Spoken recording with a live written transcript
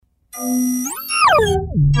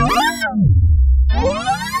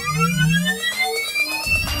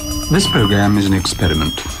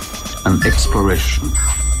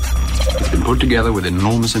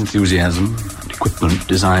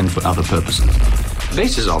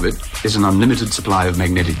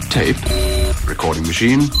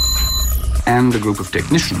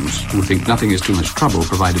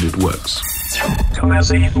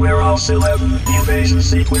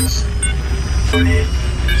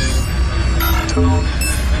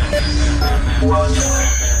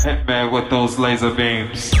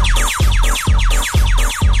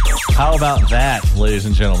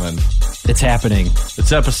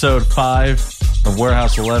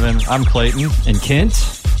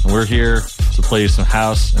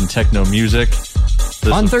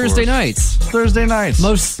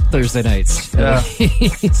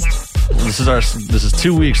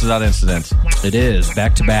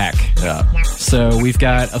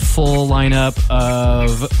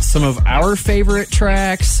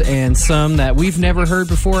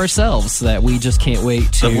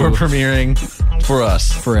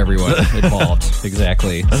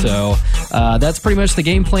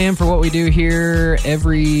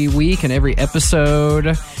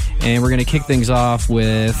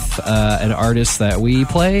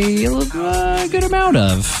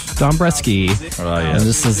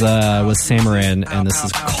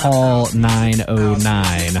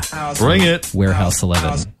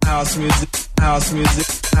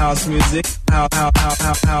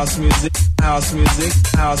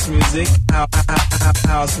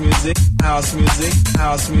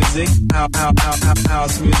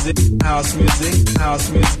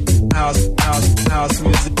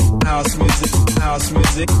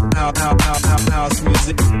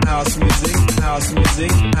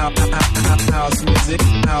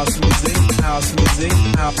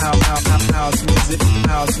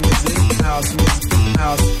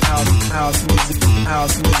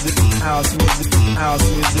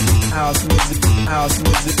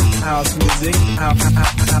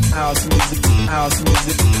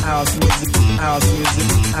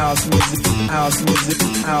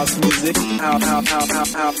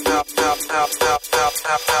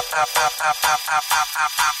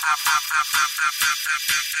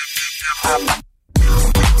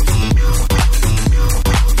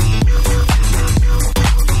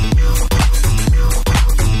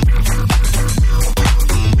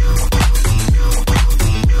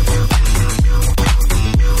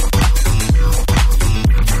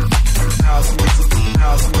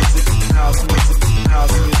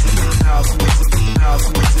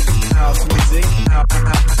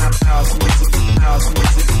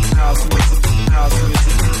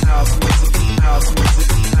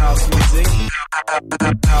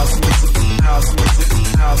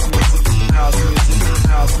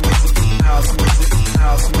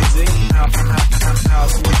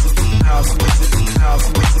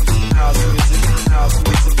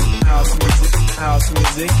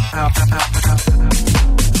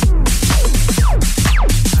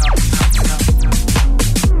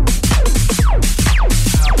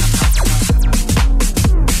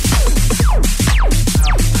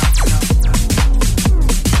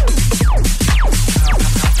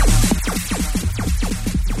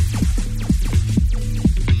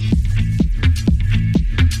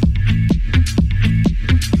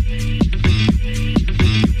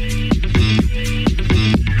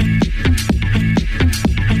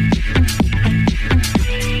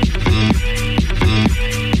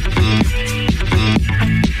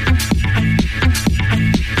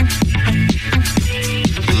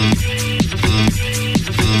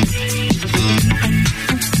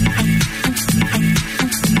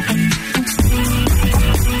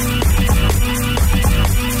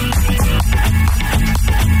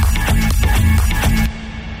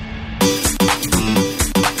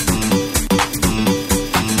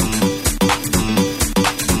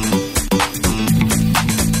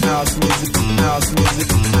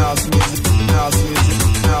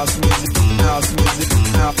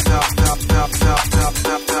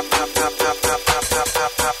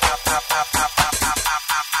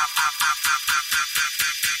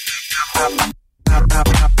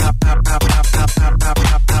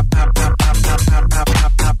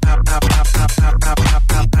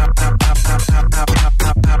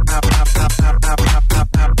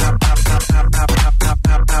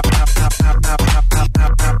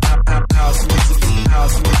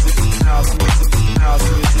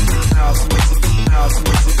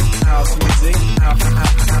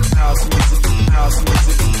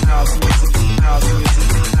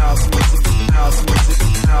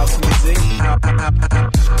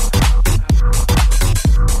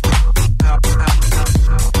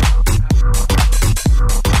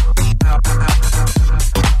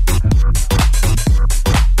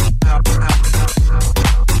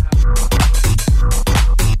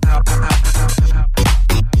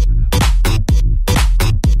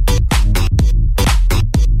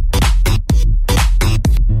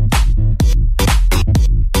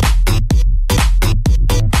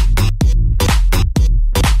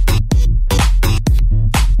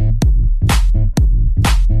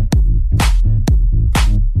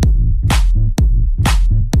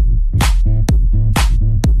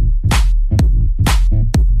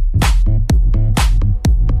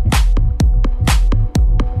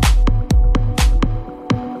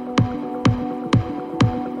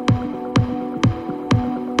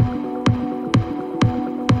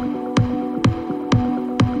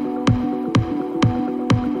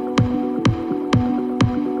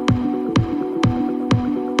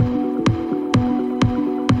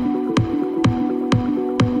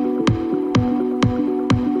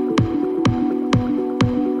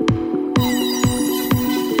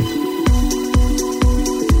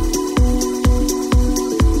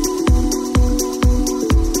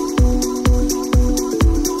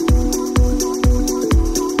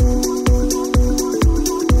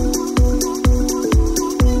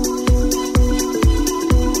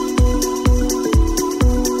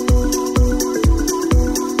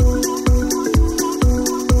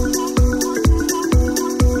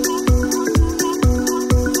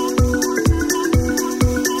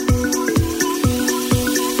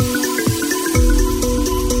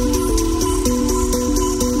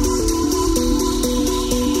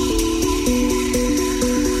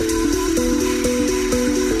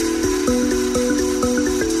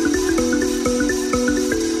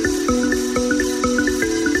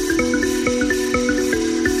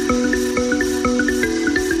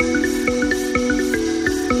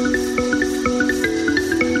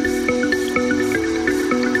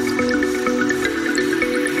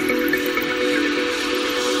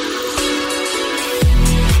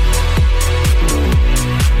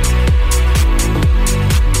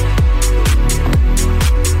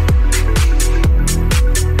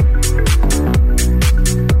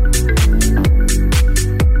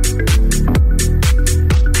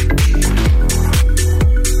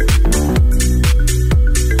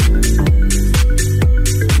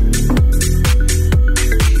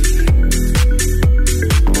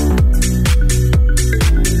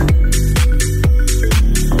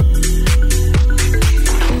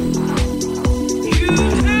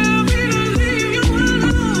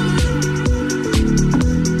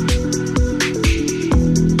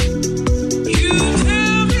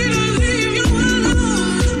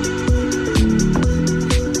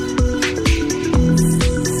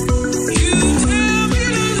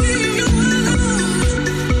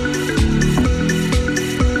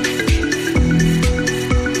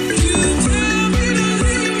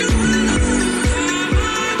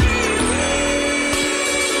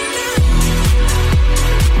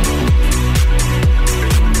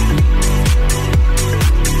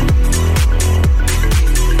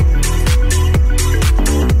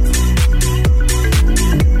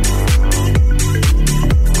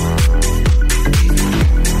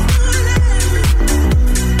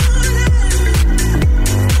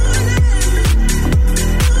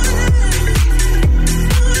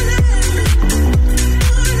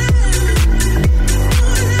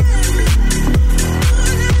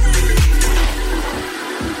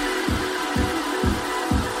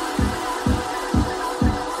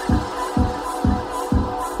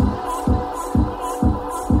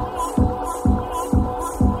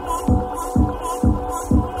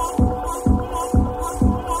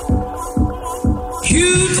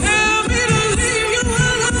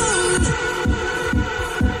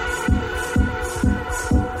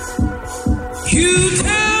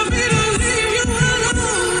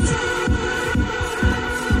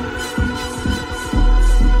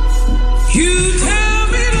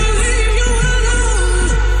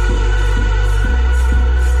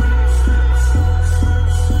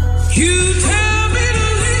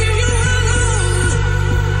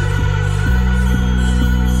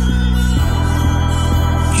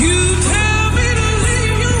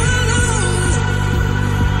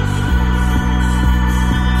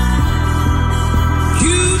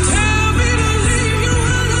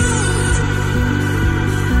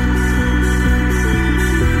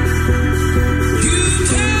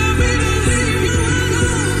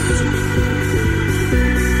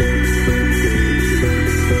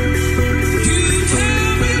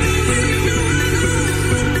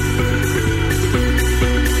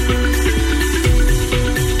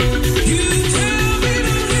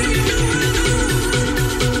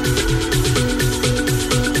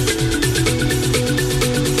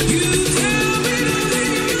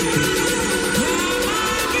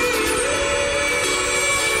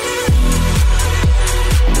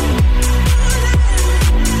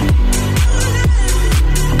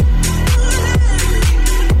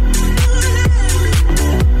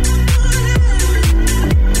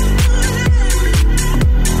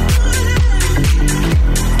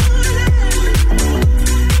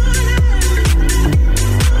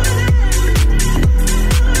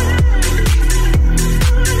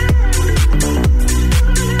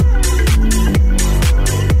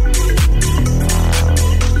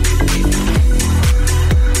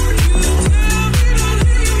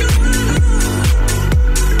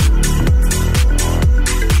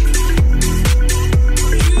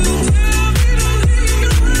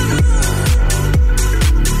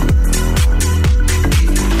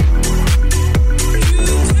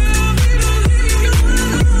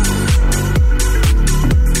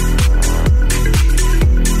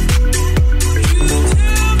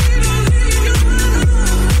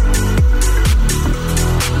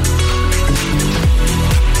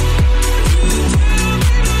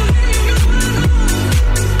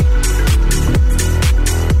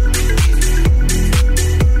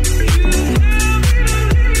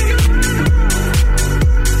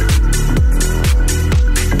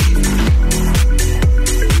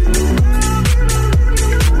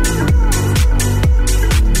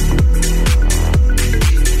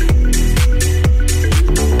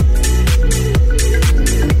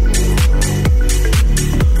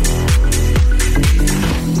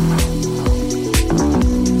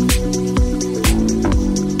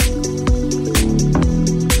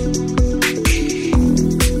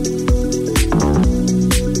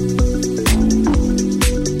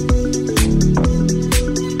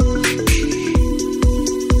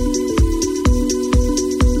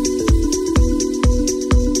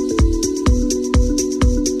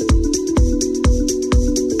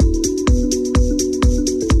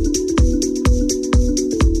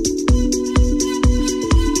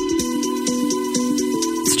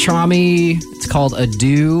Chami. It's called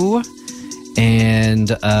Adieu. And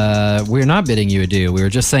we're not bidding you adieu. We were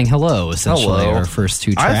just saying hello, essentially, Hello. our first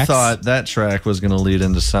two tracks. I thought that track was going to lead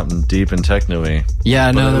into something deep and techno-y.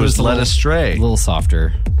 Yeah, but no, it that was a led little, astray. A little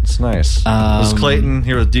softer. It's nice. This is Clayton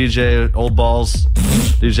here with DJ Old Balls,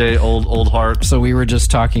 DJ Old Heart. So we were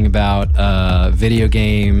just talking about video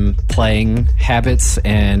game playing habits,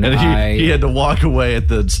 and he had to walk away at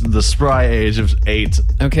the spry age of 8.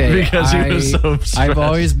 Okay, because he was so stressed. I've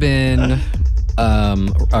always been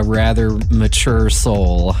a rather mature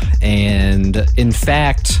soul, and in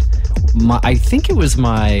fact, I think it was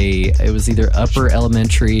either upper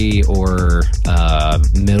elementary or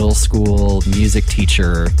middle school music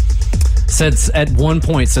teacher said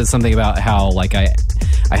something about how like I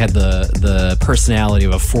had the personality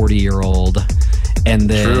of a 40-year-old, and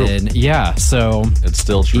then true. So it's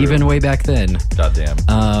still true even way back then.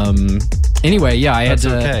 Goddamn. Anyway, I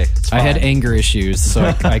had anger issues,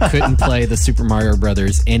 so I couldn't play the Super Mario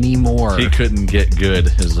Brothers anymore. He couldn't get good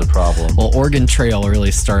is the problem. Well, Oregon Trail really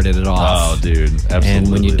started it off. Oh, dude, absolutely.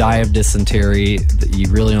 And when you die of dysentery, you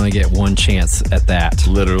really only get one chance at that.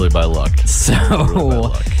 Literally by luck.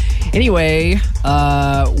 So, anyway,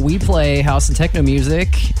 we play house and techno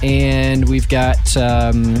music, and we've got,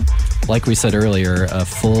 like we said earlier, a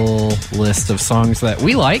full list of songs that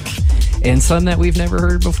we like and some that we've never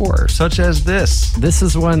heard before. Such as this. This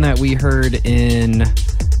is one that we heard in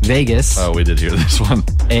Vegas. Oh, we did hear this one.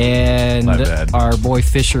 And My bad. Our boy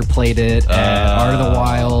Fisher played it at Art of the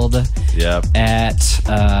Wild. Yep. At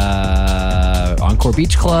Encore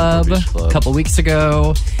Beach Club a couple weeks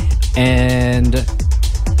ago. And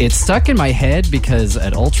it stuck in my head because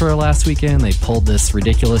at Ultra last weekend, they pulled this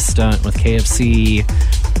ridiculous stunt with KFC.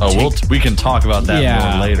 Oh, we can talk about that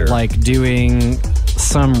more later. Like doing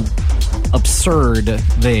some absurd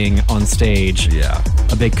thing on stage. Yeah.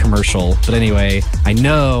 A big commercial. But anyway, I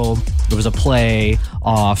know it was a play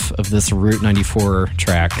off of this Route 94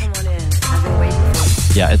 track. Come on in. I've been waiting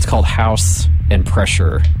for you. Yeah, it's called House and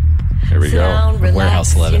Pressure. Here we Sit go. down, relax.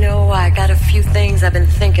 Warehouse 11. You know, I got a few things I've been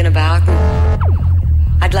thinking about.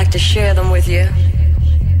 I'd like to share them with you.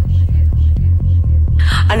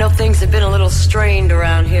 I know things have been a little strained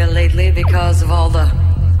around here lately because of all the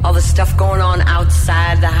stuff going on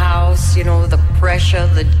outside the house. You know, the pressure,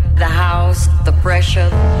 the house, the pressure,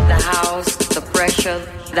 the house, the pressure,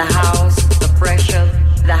 the house, the pressure,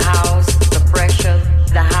 the house, the pressure,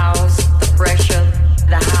 the house, the pressure,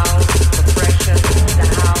 the house, the pressure, the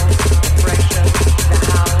house, the pressure, the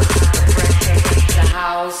house, the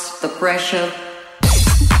house, the pressure.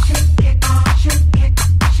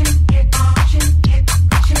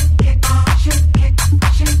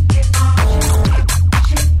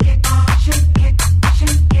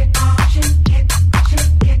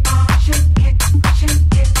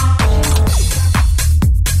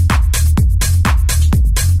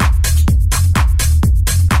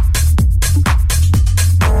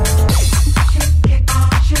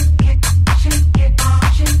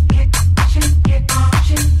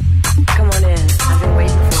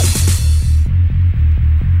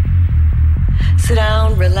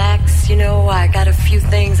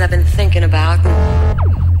 I've been thinking about.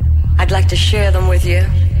 I'd like to share them with you.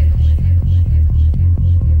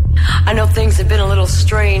 I know things have been a little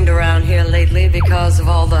strained around here lately because of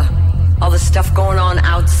all the stuff going on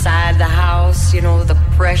outside the house. You know, the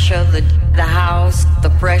pressure, the house, the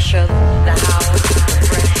pressure, the house, the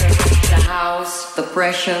pressure, the house, the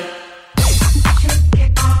pressure.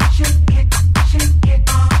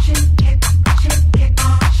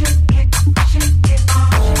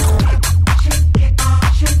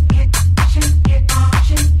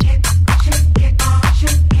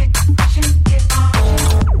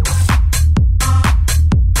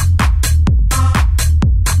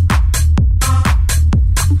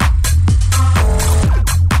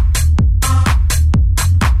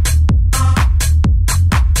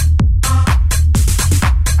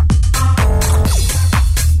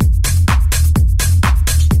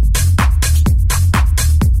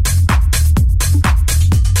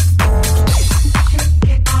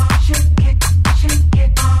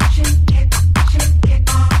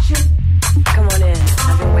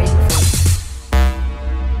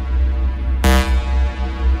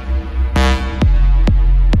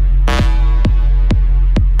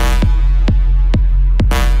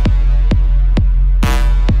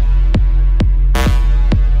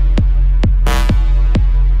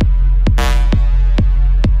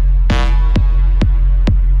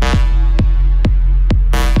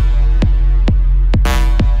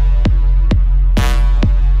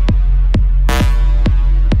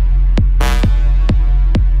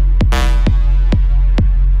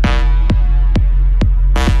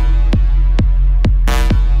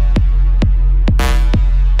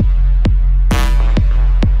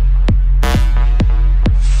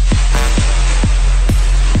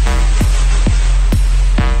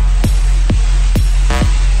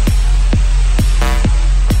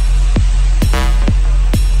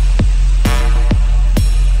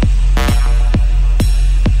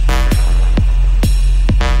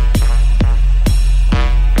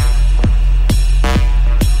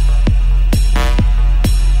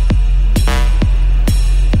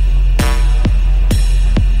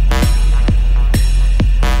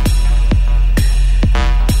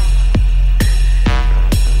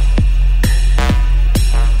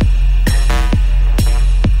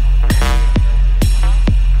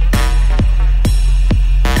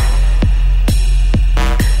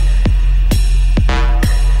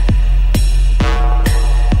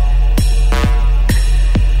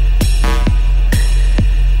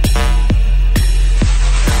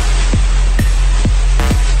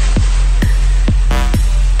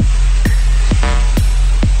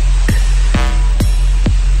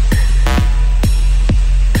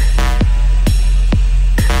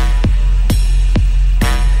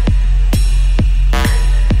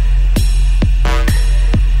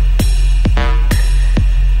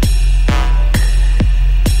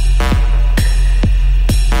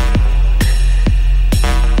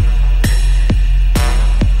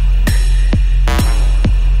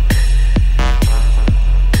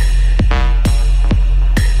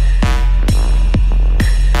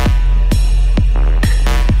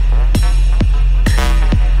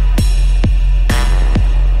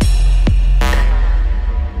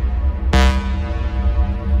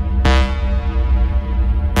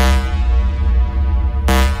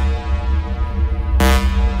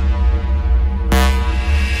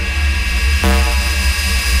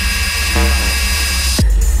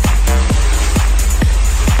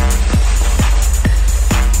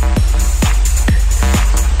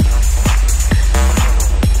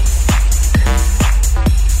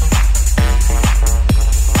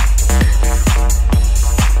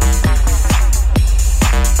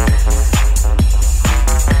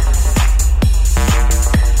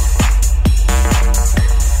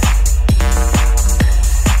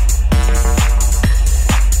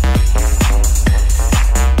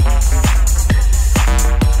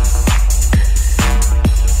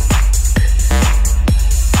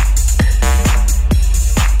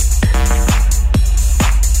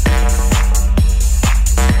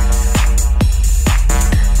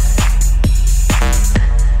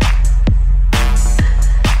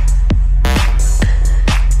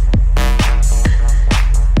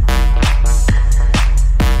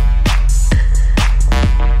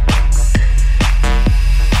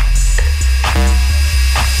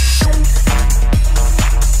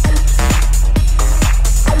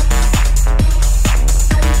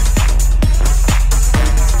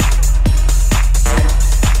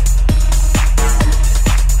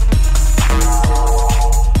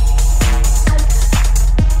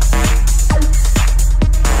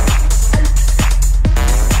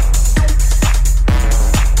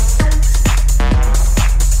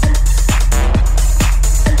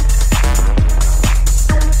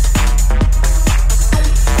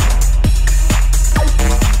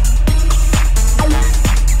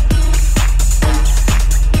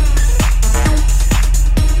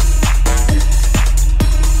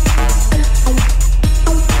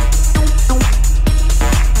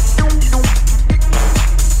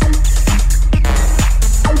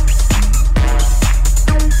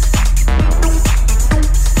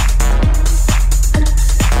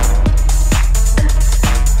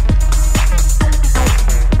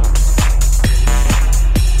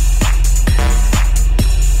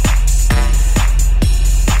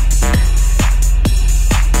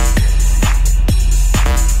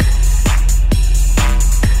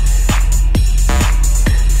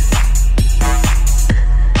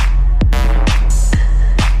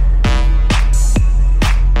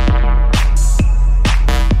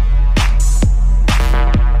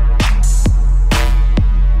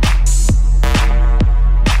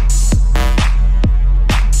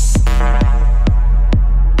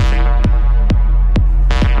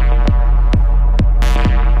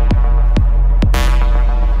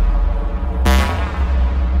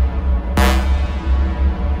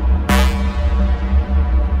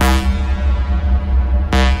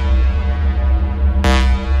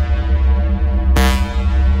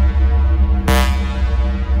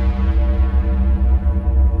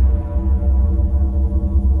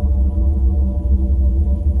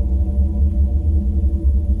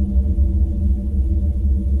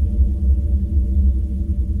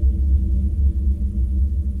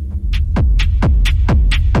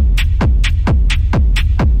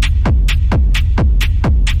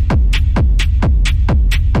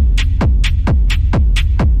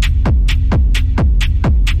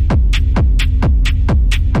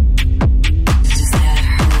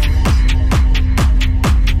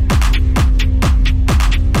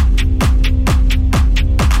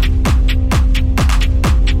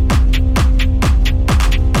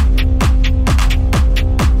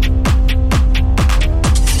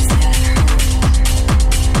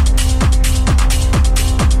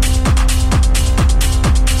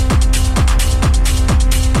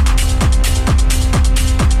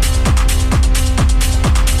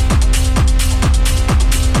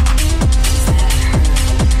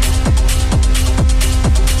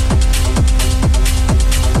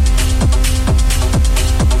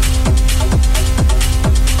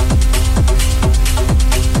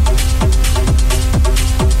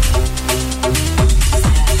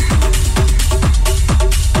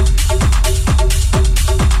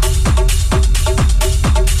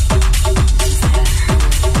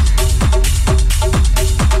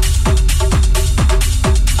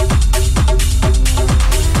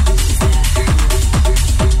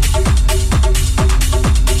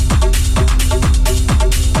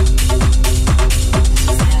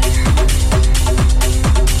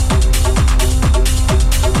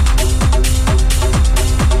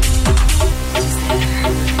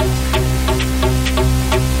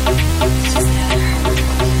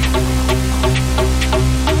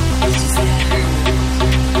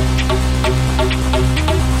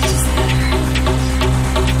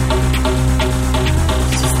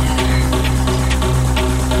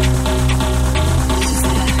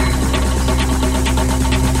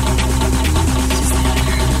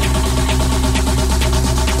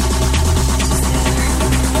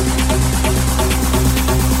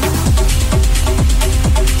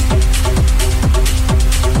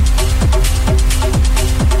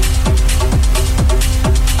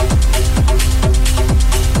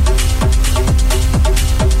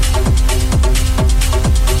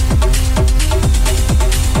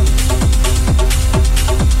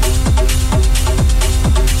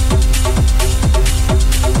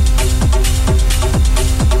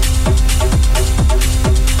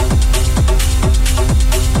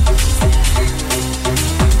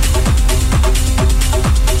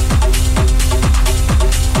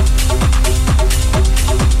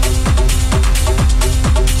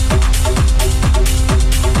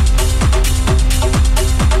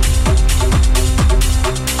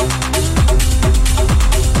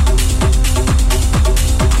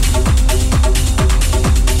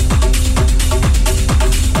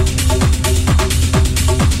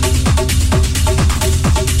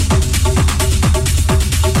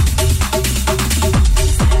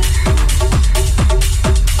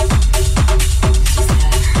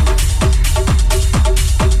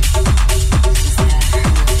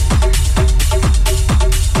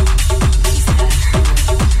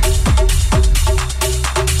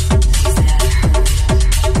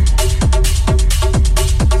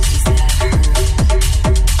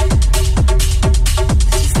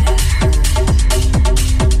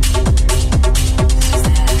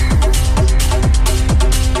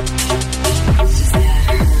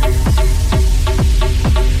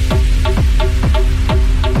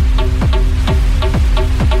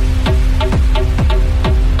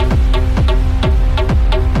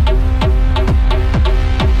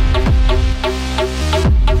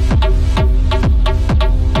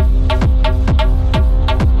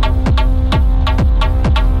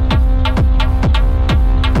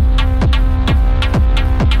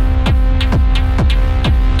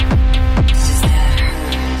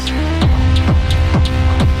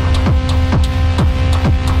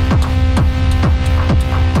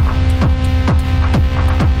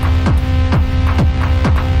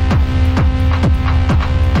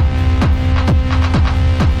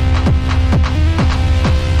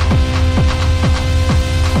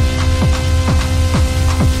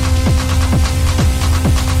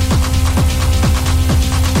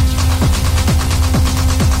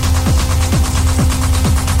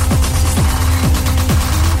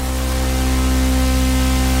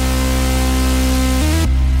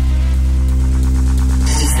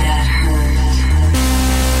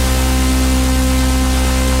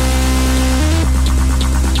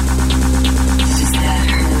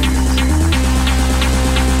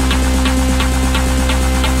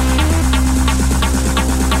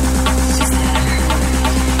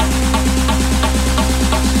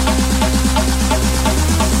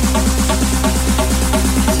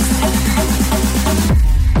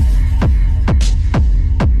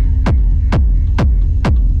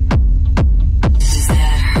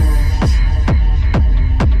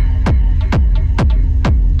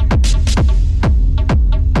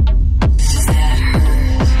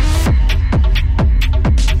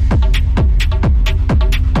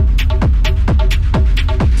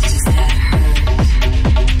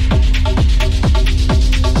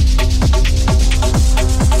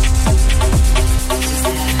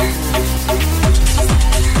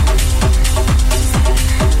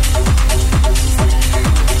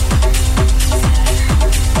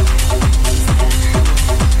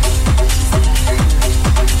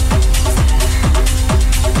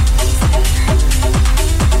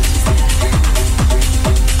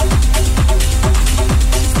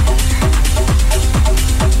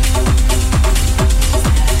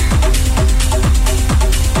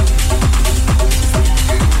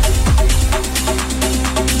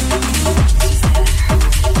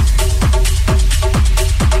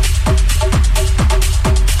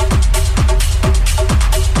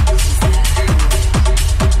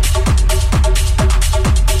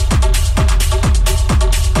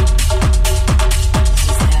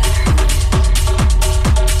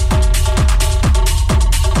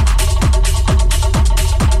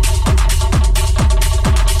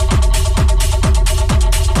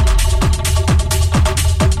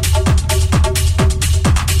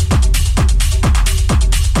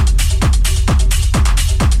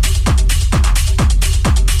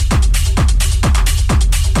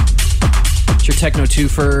 techno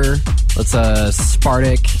twofer. Let's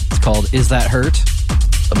Spartic. It's called "Is That Hurt?"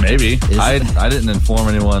 Maybe. I didn't inform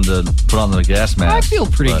anyone to put on the gas mask. I feel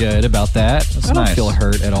pretty good about that. I don't feel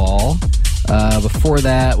hurt at all. Before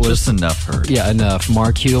that was just enough hurt. Yeah, enough.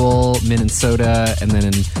 Marcule, Minnesota, and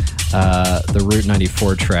then the Route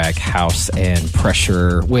 94 track, House and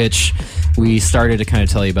Pressure, which we started to kind of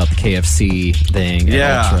tell you about the KFC thing.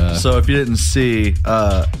 Yeah. So if you didn't see,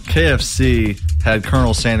 KFC had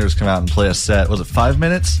Colonel Sanders come out and play a set. Was it 5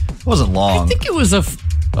 minutes? It wasn't long. I think it was a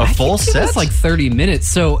full set? It was like 30 minutes.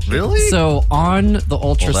 So really? So on the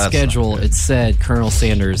Ultra schedule, it said Colonel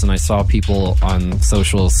Sanders, and I saw people on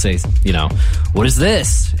social say, what is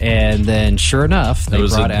this? And then sure enough, they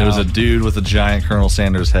brought out... It was a dude with a giant Colonel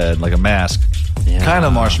Sanders head, like a mask. Yeah. Kind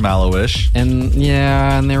of marshmallow-ish. And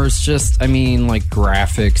there was just, like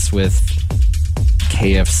graphics with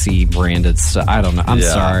KFC branded stuff. I don't know. I'm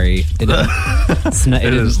sorry.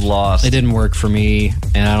 It is lost. It didn't work for me,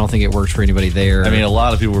 and I don't think it worked for anybody there. A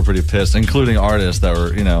lot of people were pretty pissed, including artists that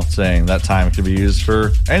were, saying that time could be used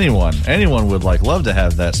for anyone. Anyone would love to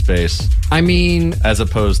have that space. As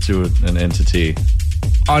opposed to an entity.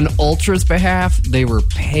 On Ultra's behalf, they were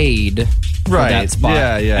paid for that spot,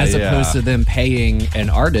 as opposed to them paying an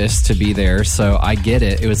artist to be there. So I get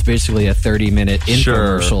it. It was basically a 30-minute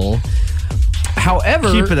infomercial. Sure.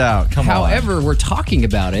 However, keep it out. However, we're talking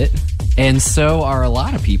about it, and so are a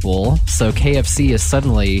lot of people. So KFC is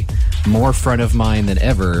suddenly more front of mind than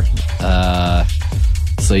ever.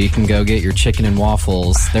 So you can go get your chicken and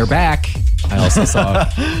waffles. They're back. I also saw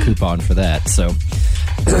a coupon for that. So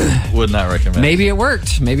would not recommend. Maybe it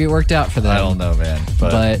worked. Maybe it worked out for them. I don't know, man.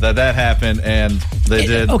 But that happened, and they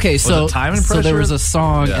did. Okay, so Time and Pressure? So there was a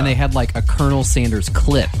song, and they had a Colonel Sanders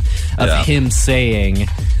clip of him saying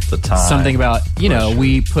something about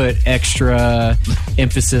we put extra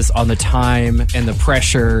emphasis on the time and the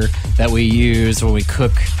pressure that we use when we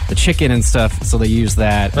cook the chicken and stuff. So they use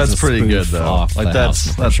that. That's pretty good, though.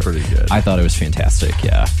 That's pretty good. I thought it was fantastic.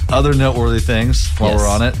 Yeah. Other noteworthy things while we're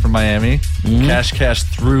on it from Miami. Cash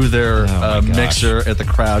threw their mixer at the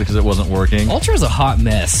crowd because it wasn't working. Ultra's a hot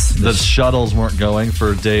mess. The shuttles weren't going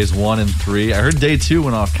for days 1 and 3. I heard day 2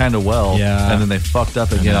 went off kind of well. Yeah. And then they fucked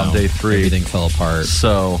up again on day 3. Everything fell apart.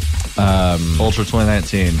 So, Ultra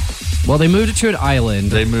 2019. Well, they moved it to an island.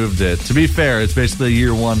 They moved it. To be fair, it's basically a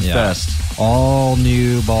year 1 fest. All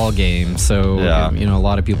new ball game. So, a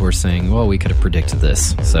lot of people were saying, well, we could have predicted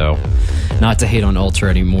this. So, not to hate on Ultra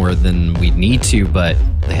any more than we need to, but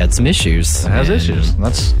they had some issues. It has issues.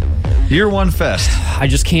 That's year 1 fest. I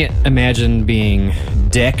just can't imagine being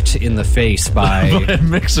decked in the face by a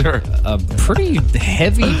mixer. A pretty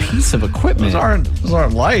heavy piece of equipment. Those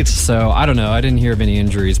aren't light. So, I don't know. I didn't hear of any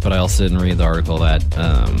injuries, but I also didn't read the article that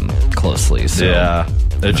closely. So, yeah.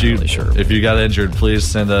 If you got injured, please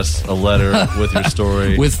send us a letter with your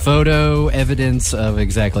story. With photo evidence of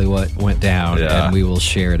exactly what went down, and we will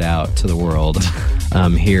share it out to the world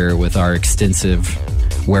here with our extensive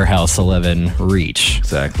Warehouse 11 reach.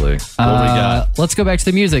 Exactly. What we got? Let's go back to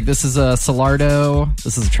the music. This is Solardo.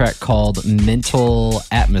 This is a track called Mental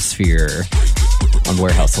Atmosphere on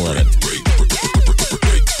Warehouse 11.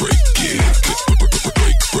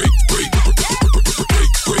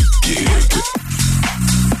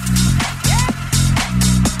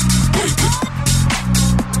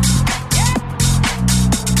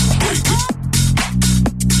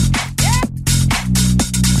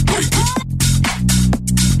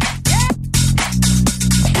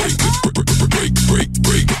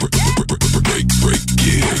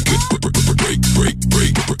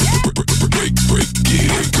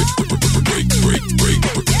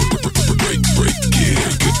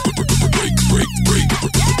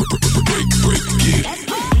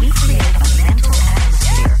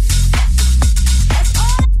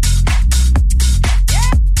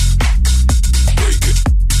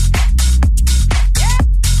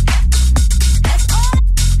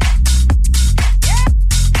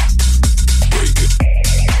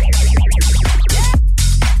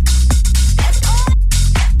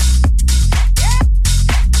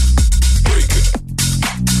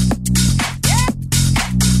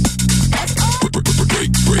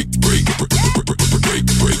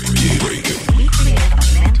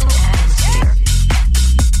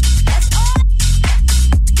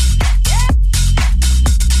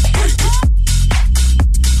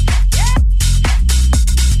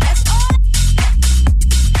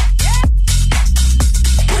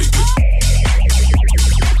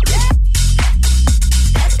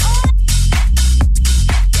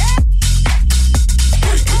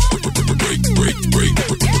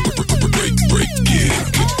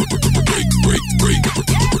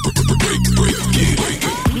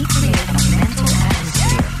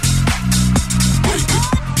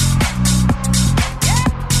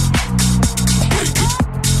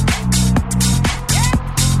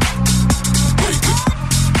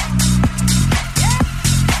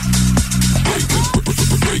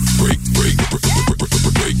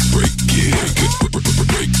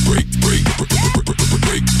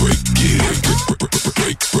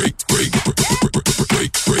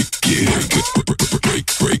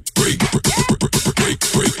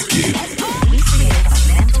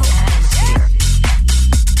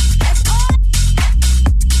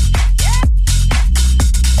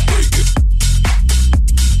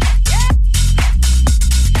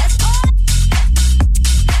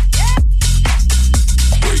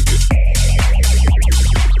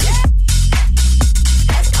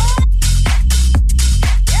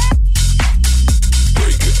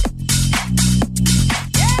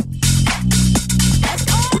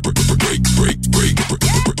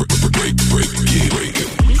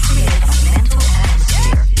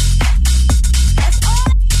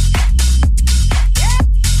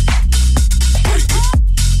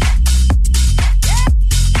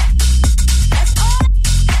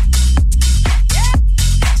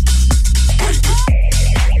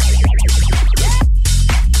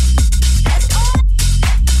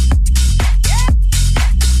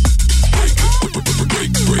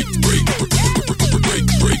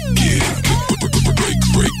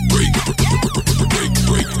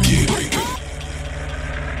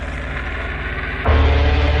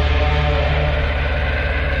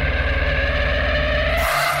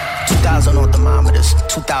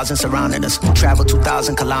 us. 2,000 surrounding us. Travel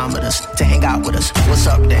 2,000 kilometers to hang out with us. What's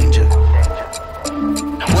up, danger?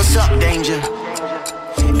 What's up, danger?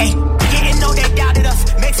 Hey, didn't know they doubted us.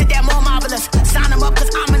 Makes it that more marvelous. Sign them up, cause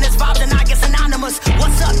ominous vibes and I get synonymous.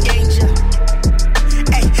 What's up, danger?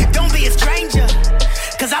 Hey, don't be a stranger.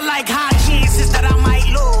 Cause I like high chances that I might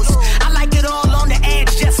lose. I like it all on the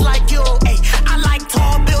edge, just like you. Hey, I like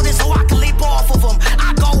tall buildings so I can leap off of them.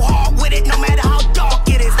 I go hard with it no matter how dark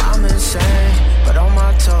it is. I'm insane, but on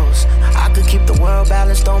my toes. I could keep the world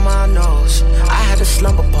balanced on my nose. I had a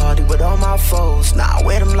slumber party with all my foes. Now I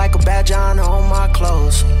wear them like a badge on all my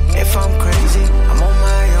clothes. If I'm crazy, I'm on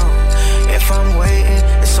my own. If I'm waiting,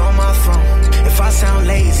 it's on my throne. If I sound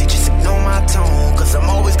lazy, just ignore my tone. Cause I'm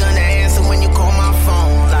always gonna answer when you call my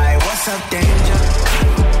phone. Like, what's up, danger?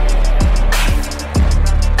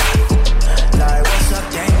 Like, what's up,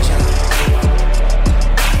 danger?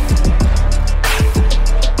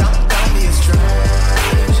 Don't be a stranger.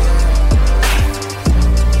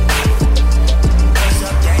 What's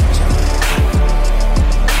up, danger?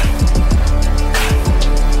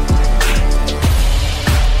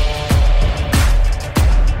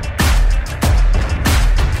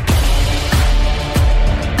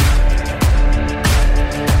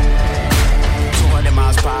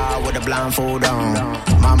 Blindfold on.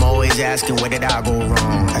 Mama always asking where did I go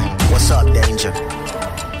wrong. What's up, danger?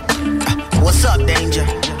 What's up, danger?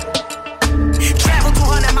 Travel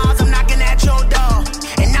 200 miles, I'm knocking at your door.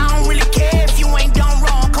 And I don't really care if you ain't done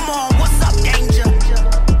wrong. Come on, what's up, danger?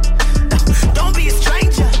 Don't be a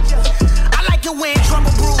stranger. I like it when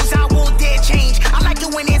trouble brews, I won't dare change. I like it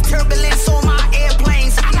when there's turbulence on my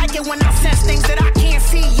airplanes. I like it when I sense things that I can't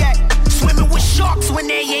see yet. Swimming with sharks when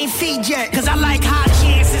they ain't feed yet. Cause I like high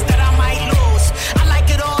chances that I might lose. I like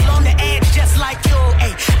it all on the edge just like you.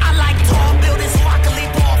 Ay, I like tall buildings so I can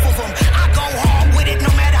leap off of them. I go hard with it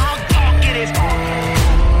no matter how dark it is.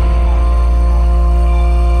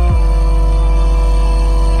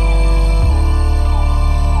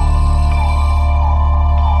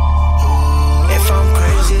 If I'm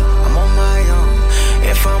crazy, I'm on my own.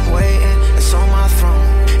 If I'm waiting, it's on my throne.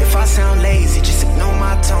 If I sound lazy, just ignore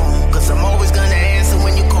my tone. Cause I'm always gonna answer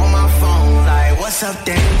when you call my phone. Like, what's up,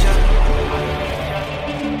 danger?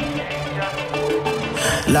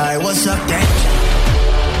 Like, what's up, danger?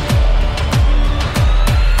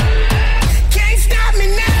 Can't stop me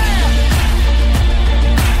now.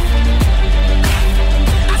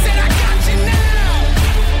 I said I got you now.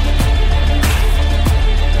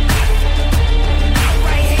 I'm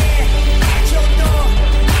right here at your door.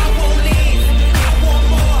 I won't leave. I want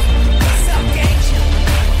more. What's up, danger?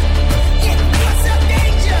 Yeah, what's up,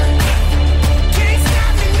 danger? Can't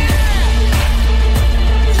stop me now.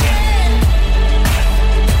 Yeah.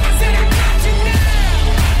 I said I got you now.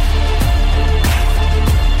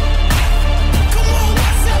 Come on,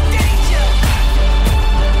 what's up, danger?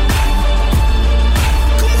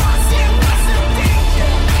 Come on, I said what's up,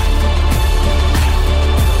 danger?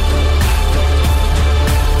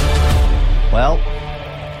 Well,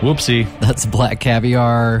 whoopsie. That's Black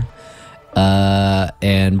Caviar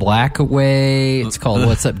and Black Away. It's called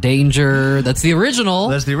What's Up, Danger. That's the original.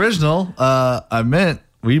 That's the original.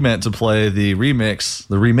 We meant to play the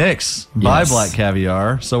remix by Yes. Black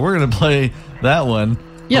Caviar. So we're going to play that one.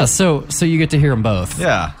 Yeah, so you get to hear them both.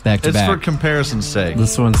 Yeah. Back to it's back. for comparison's sake.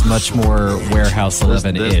 This one's much more Warehouse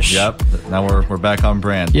 11-ish. Yep. Now we're back on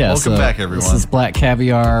brand. Yeah, Welcome so back, everyone. This is Black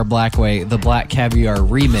Caviar, Black Way, the Black Caviar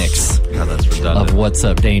remix God, that's redundant. of What's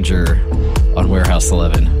Up, Danger on Warehouse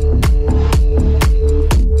 11.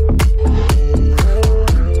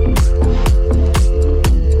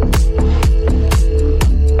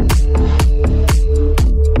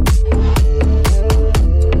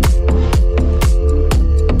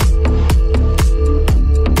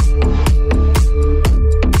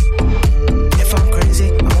 If I'm crazy,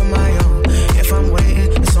 I'm on my own. If I'm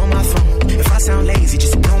waiting, it's on my phone. If I sound lazy,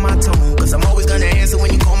 just ignore my tone. Cause I'm always gonna answer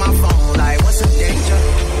when you call my phone. Like, what's up, danger?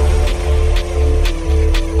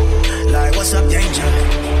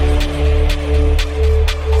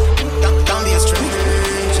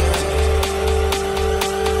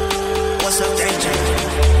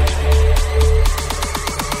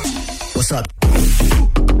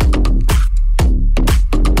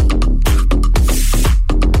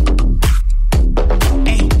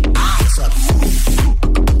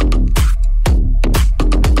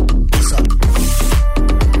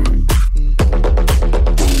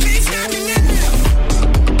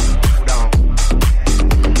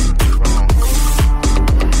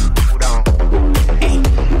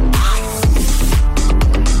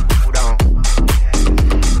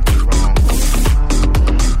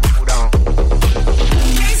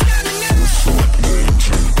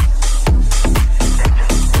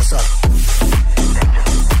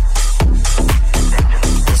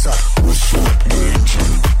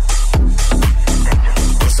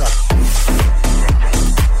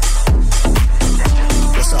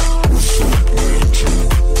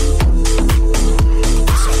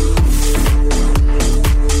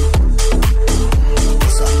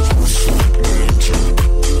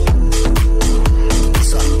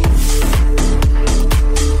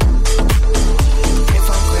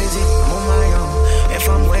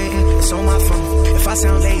 I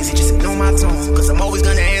sound lazy, just ignore my tone. Cause I'm always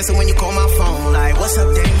gonna answer when you call my phone. Like, what's up,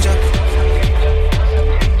 danger?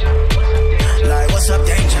 Like, what's up,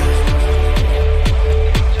 danger?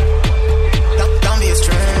 Don't be a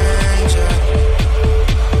stranger.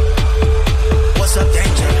 What's up,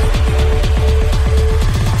 danger?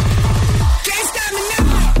 Can't stop me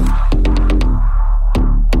now.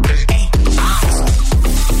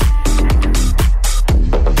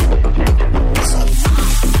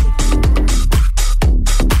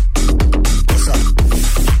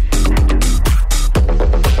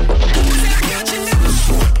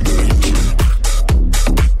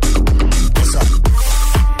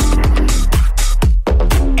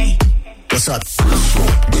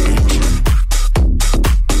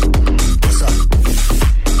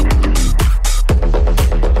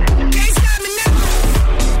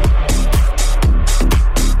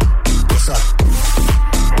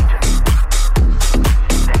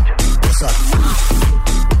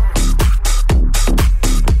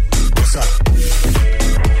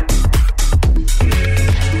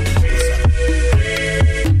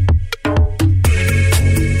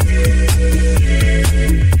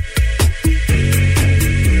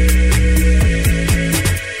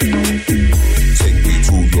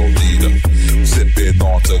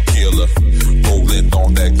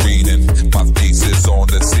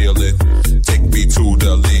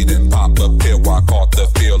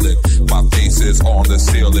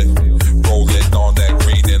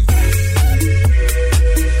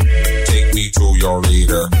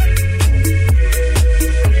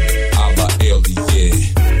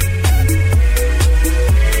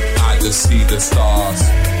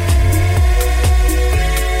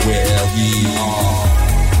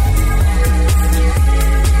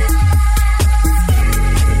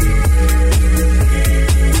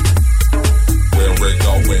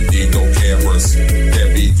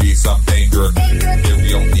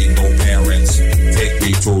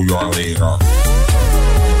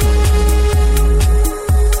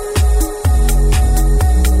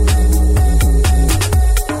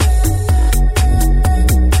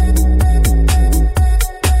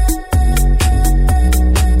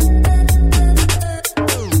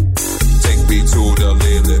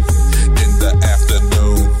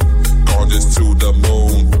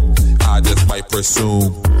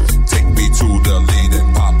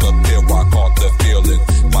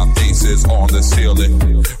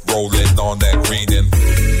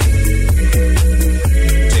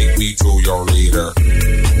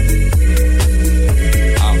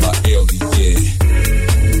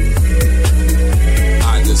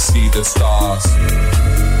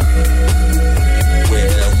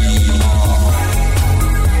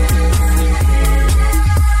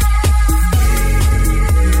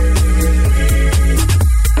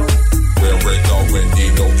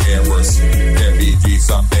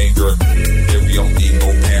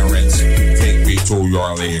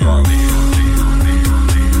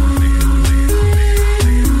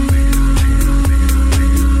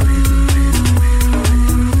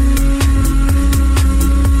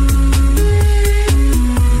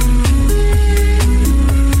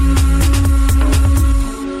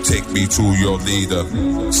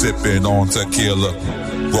 Sipping on tequila,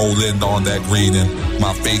 rolling on that green, and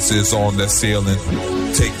my face is on the ceiling.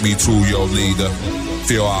 Take me to your leader.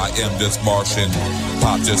 Feel I am this Martian.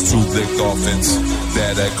 Pop just 2 lick dolphins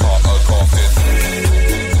that I caught a coffin.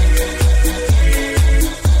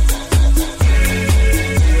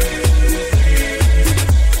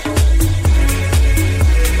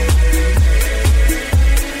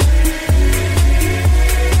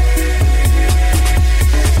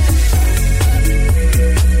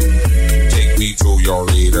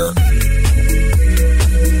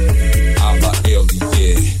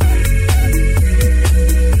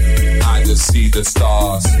 The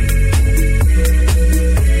stars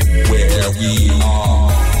where we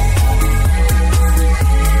are.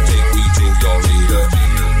 Take me to your leader.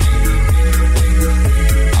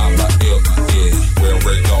 I'm an alien. Where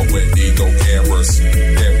we're going, need no cameras.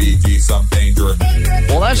 There be some danger.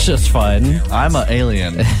 Well, that's just fun. I'm an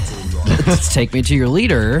alien. Take me to your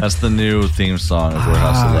leader. That's the new theme song of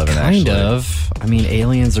Warehouse 11, kind actually. of. I mean,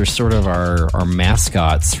 aliens are sort of our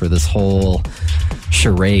mascots for this whole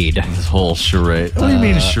charade. This whole charade. What do you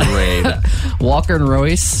mean charade? Walker and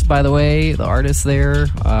Royce, by the way, the artist there,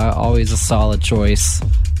 always a solid choice.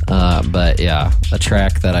 But yeah, a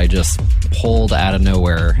track that I just pulled out of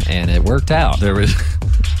nowhere, and it worked out. There was,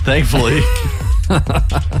 thankfully.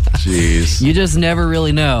 Jeez. You just never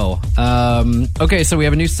really know. Okay, so we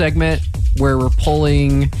have a new segment where we're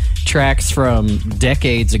pulling tracks from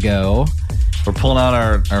decades ago. We're pulling out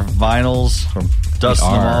our vinyls from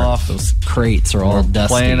Dusting them off. Those crates are all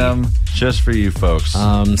dusty. Playing them just for you folks.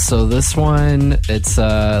 So this one, it's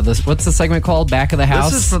what's the segment called? Back of the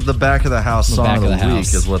House? This is from the Back of the House song of the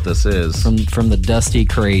week is what this is. From the Dusty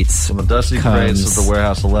Crates. From the Dusty Crates of the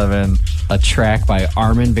Warehouse 11. A track by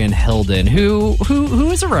Armin van Helden, who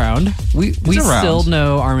is around. We still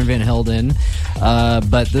know Armin van Helden,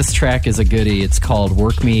 but this track is a goodie. It's called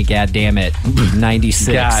Work Me, Goddammit,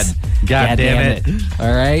 96. God damn it.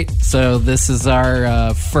 All right, so this is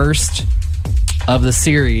our first of the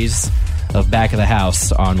series of Back of the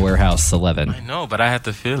House on Warehouse 11. I know, but I have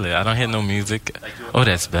to feel it. I don't hear no music. Oh,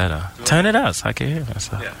 that's better. Turn it up so I can hear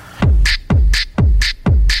myself. Yeah.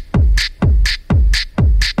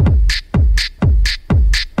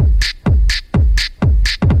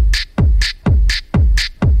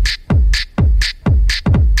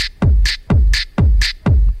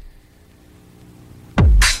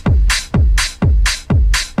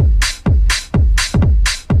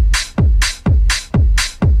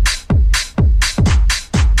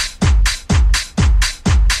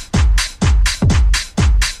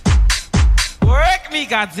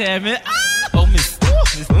 God damn it. Oh, miss. Oh,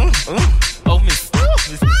 miss. Oh, miss. Oh, miss. Oh,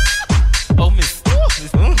 miss. Oh,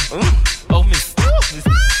 miss.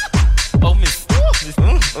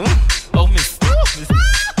 Oh, miss.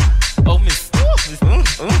 Oh, miss.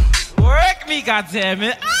 Work me, God damn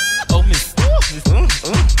it. Oh, miss. Oh, miss.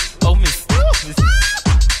 Oh, miss. Oh, miss.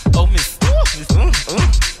 Oh, miss.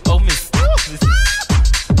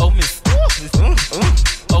 Oh, miss.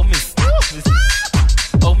 Oh, miss.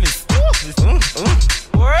 Oh, miss.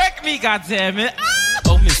 Work me, goddammit.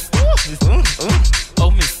 Oh, miss. Oh, miss.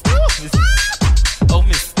 Oh, miss. Oh, miss. Oh,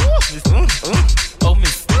 miss. Oh,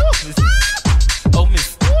 miss. Oh,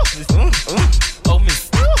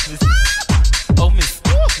 miss. Oh, miss.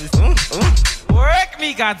 Work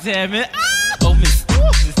me, goddammit. Oh, miss. Oh,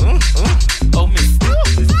 miss. Oh, miss.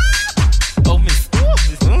 Oh, miss. Oh, miss. Oh, miss. Oh, miss.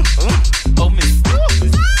 Oh, miss.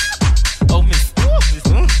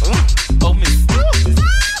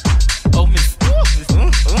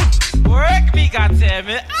 Work me,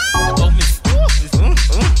 goddammit. Oh, miss. Oh, miss.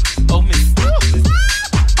 Oh, miss.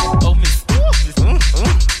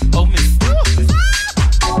 Oh, miss.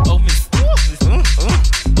 Oh, miss.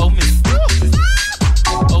 Oh, miss.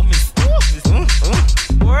 Oh, miss.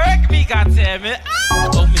 Work me, goddammit.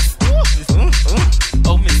 Oh, miss. Oh, miss.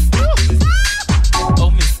 Oh, miss. Oh,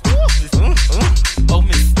 miss. Oh, miss. Oh,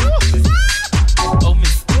 miss. Oh,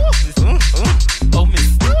 miss.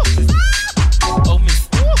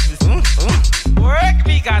 Work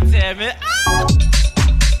me, goddammit.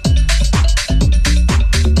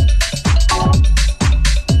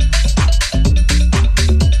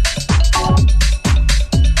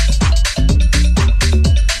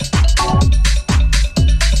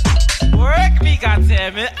 Work me,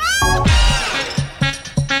 goddammit.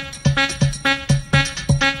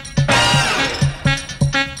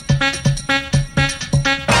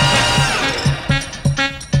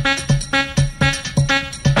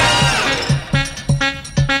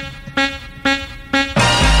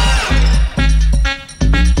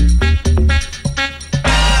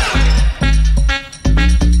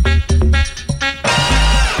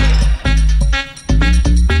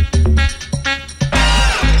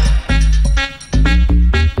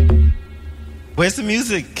 Where's the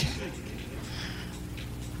music?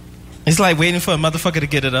 It's like waiting for a motherfucker to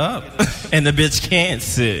get it up. And the bitch can't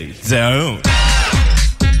sing. Don't.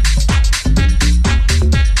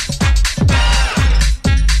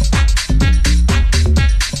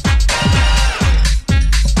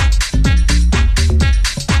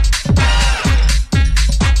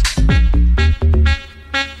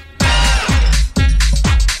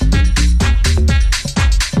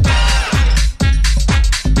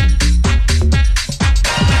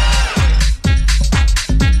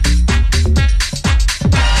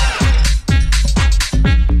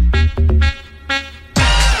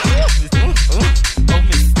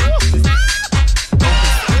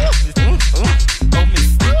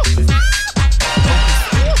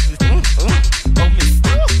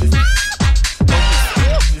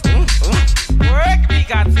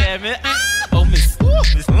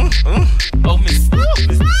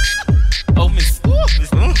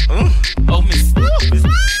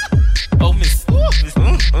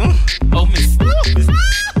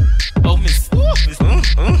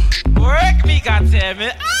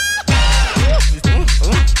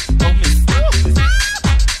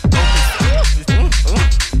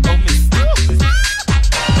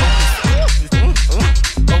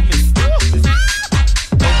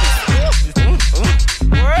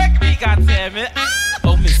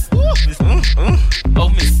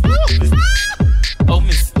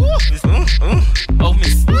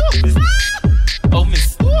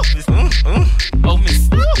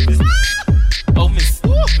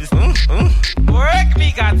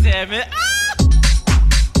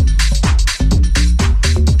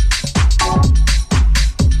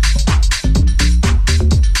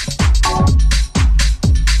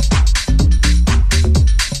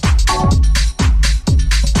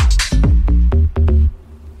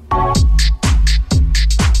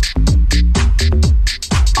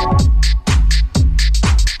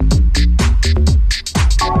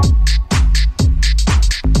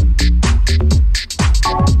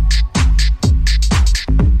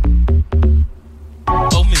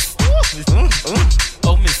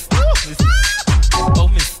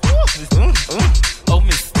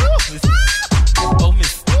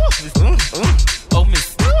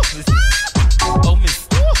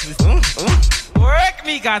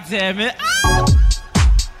 God damn it.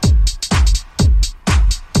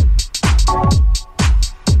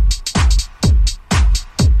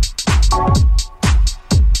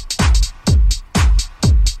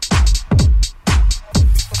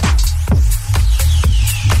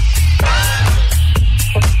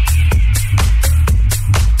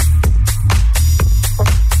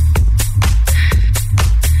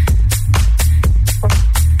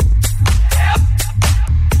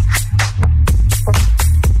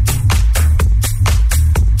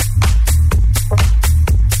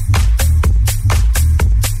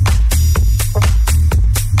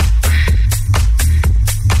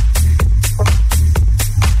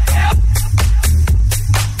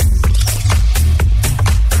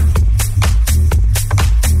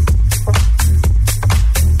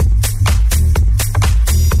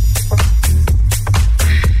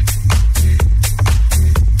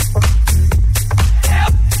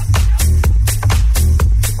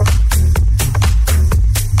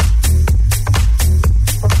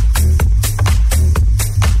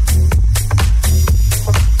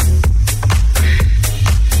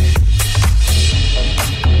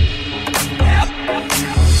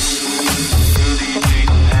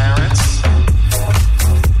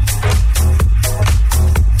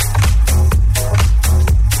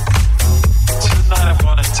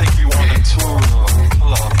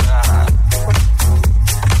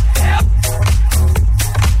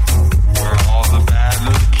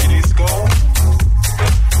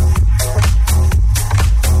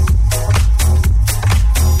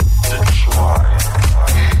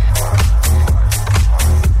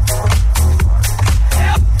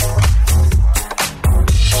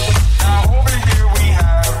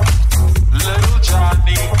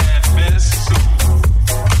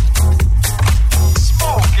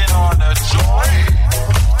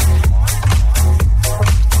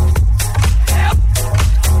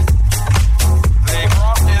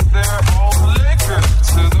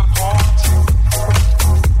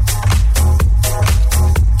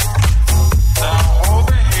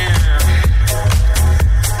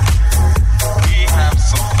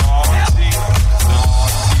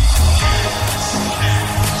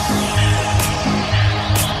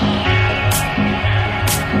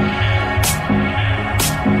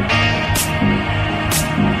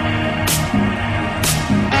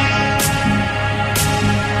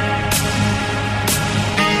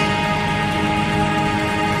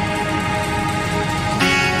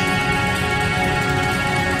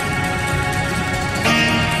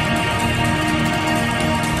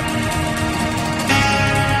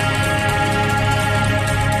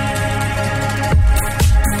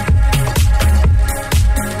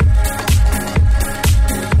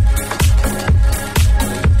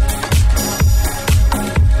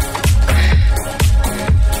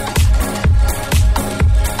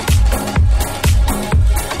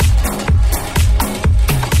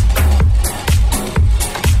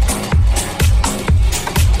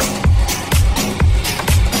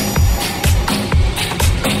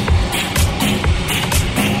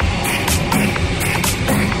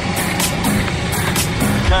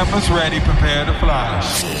 Campus ready, prepare to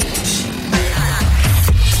fly.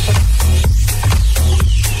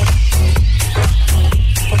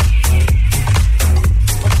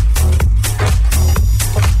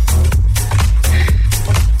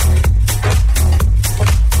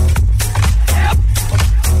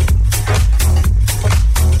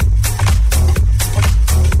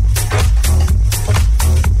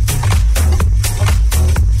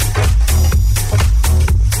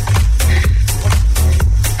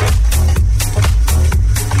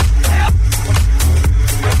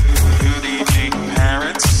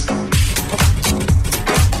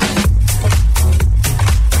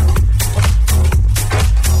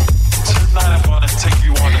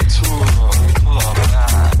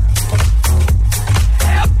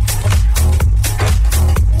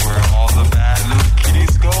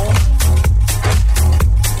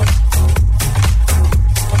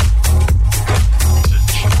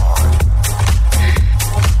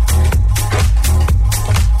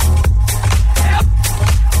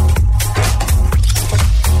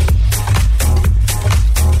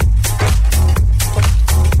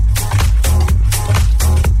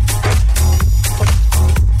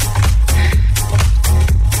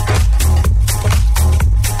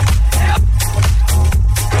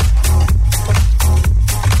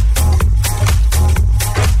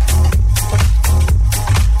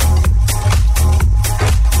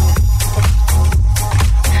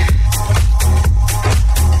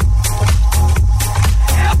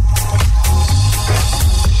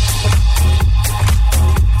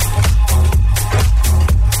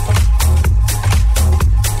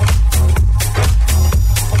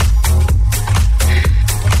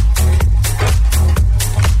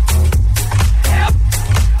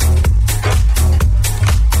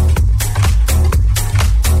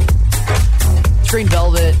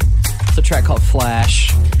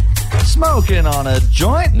 smoking on a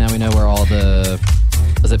joint. Now we know where all the...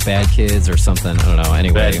 Was it Bad Kids or something? I don't know.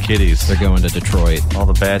 Anyway, Bad Kitties. They're going to Detroit. All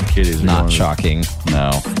the bad kitties. Not shocking.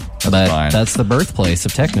 No. But fine. that's the birthplace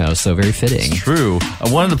of techno, so very fitting. It's true.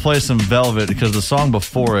 I wanted to play some Velvet because the song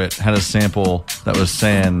before it had a sample that was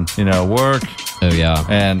saying, work. Oh, yeah.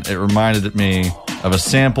 And it reminded me of a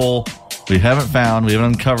sample we haven't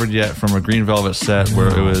uncovered yet from a Green Velvet set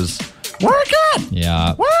where it was, work it!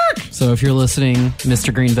 Yeah. Work! So if you're listening,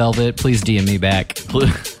 Mr. Green Velvet, please DM me back.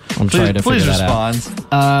 I'm trying to figure that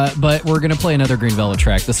out. But we're going to play another Green Velvet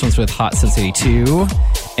track. This one's with Hot Since 82.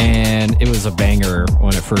 And it was a banger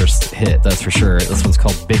when it first hit, that's for sure. This one's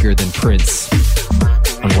called Bigger Than Prince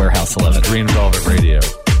on Warehouse 11. Green Velvet Radio.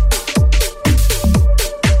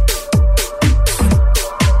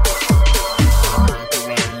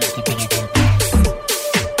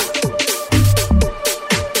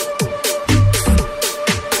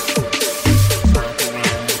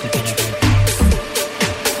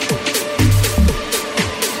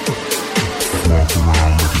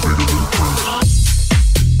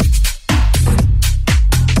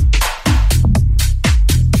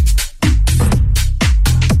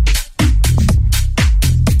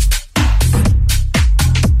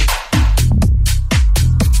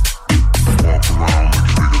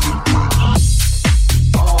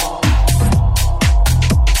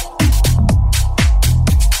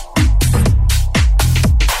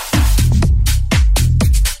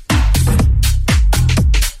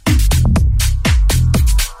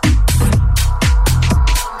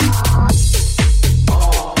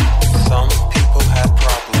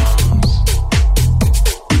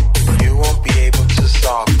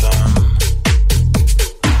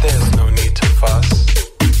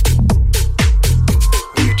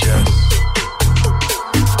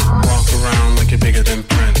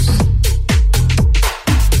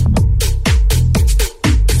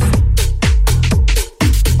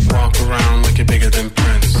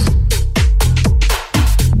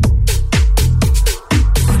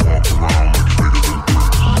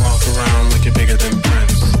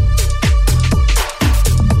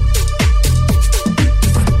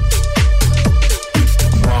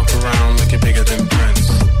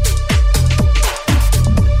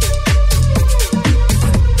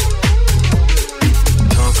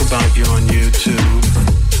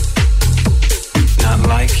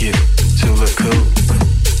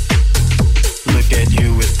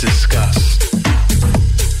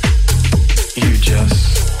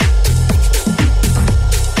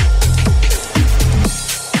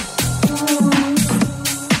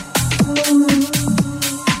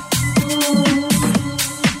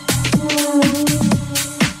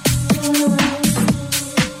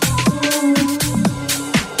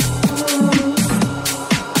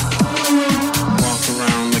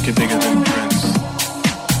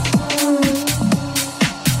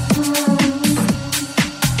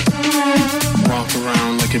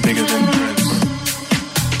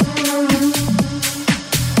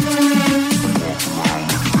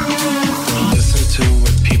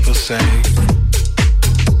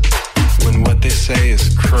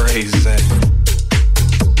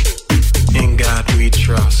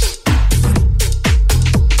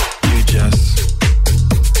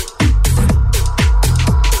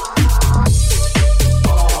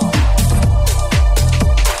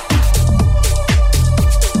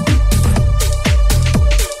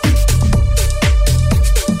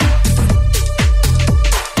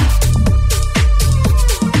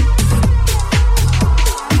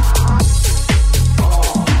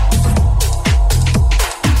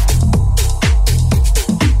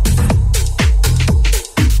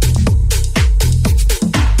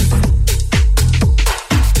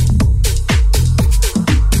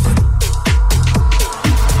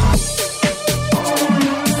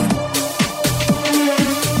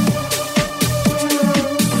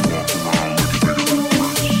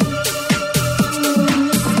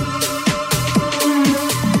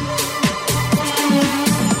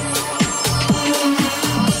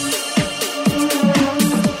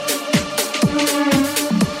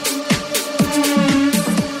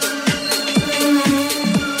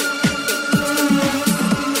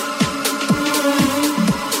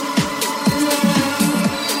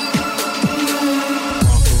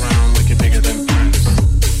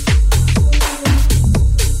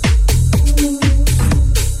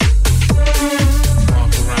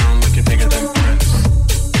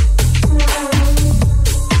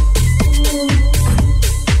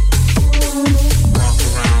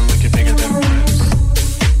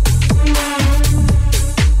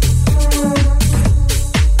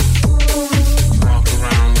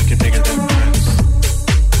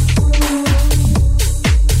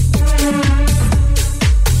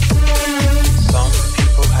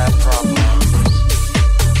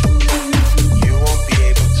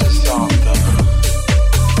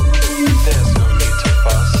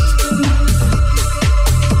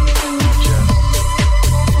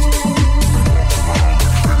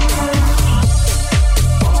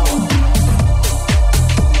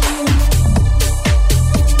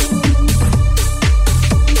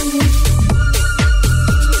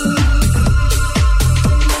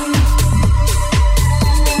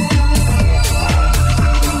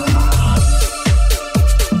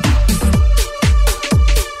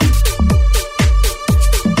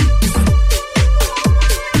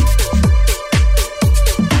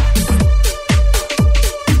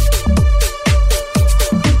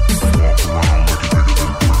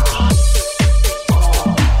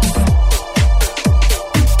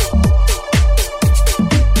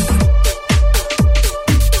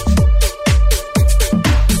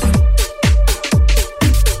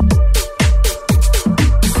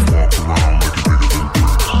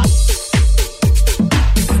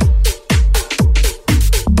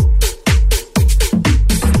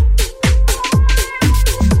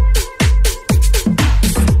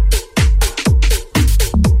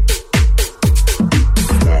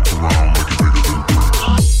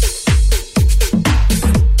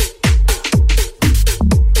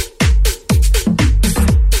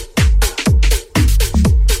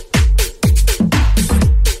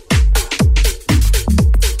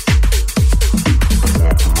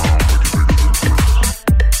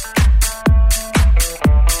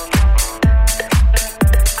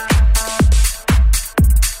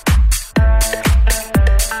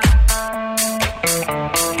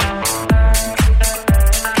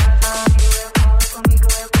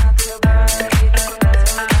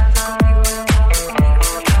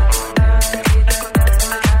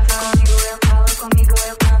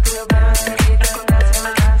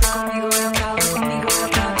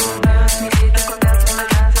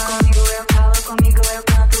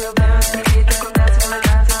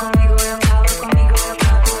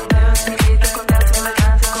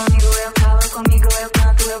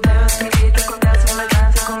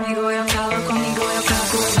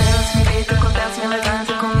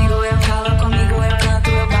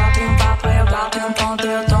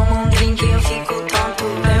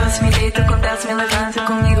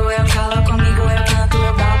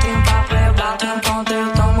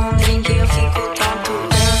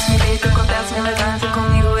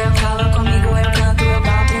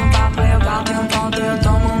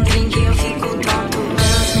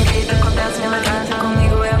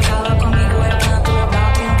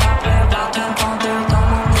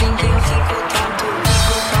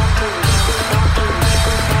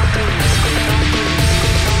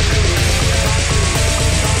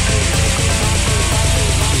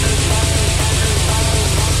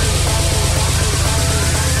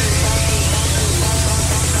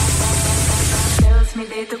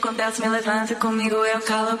 desce, me levanta, comigo eu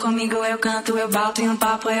calo, comigo eu canto, eu bato em um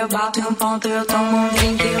papo, eu bato em um ponto, eu tomo um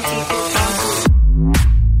drink, eu fico pronto.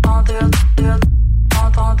 Ponto,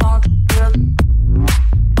 ponto, ponto,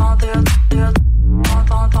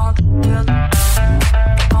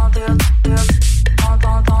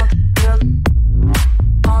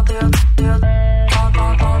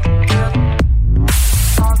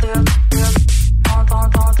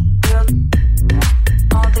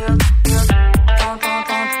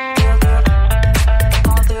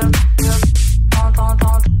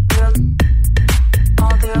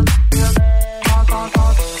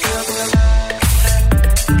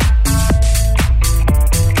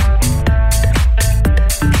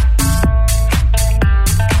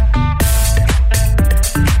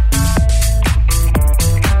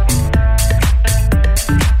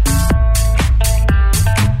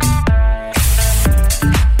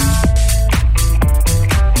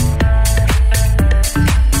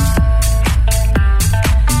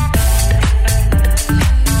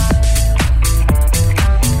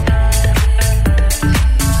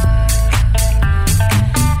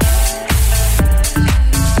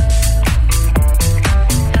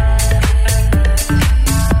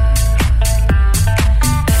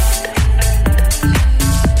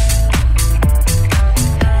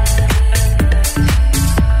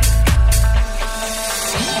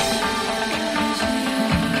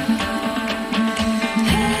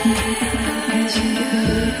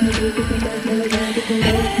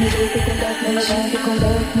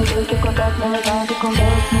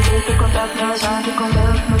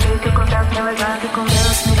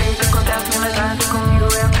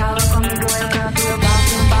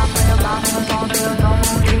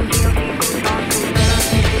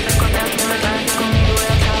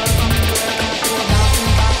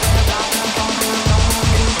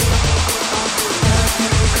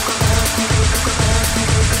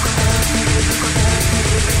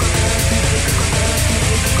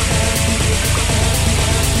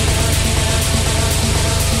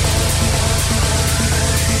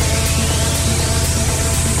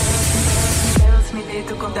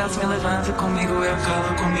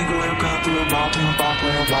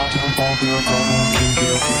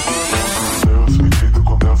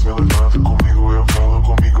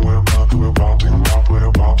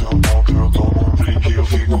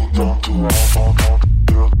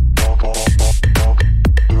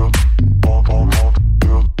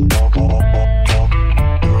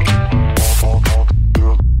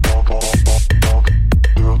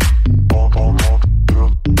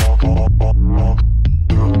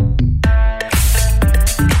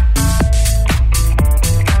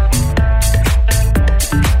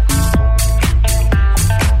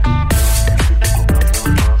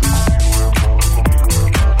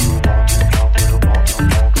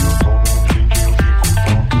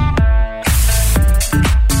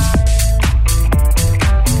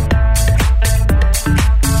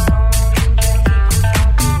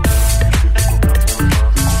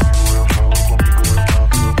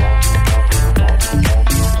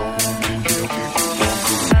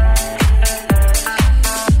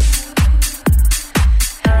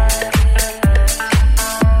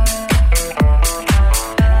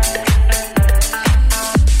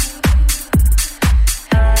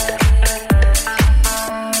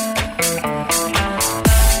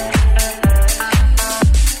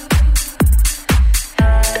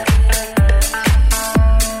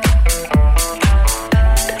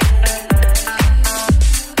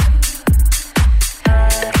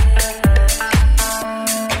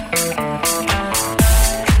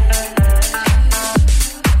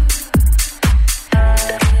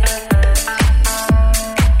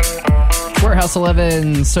 House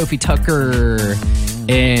 11, Sophie Tucker,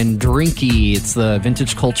 and Drinky. It's the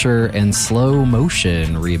Vintage Culture and Slow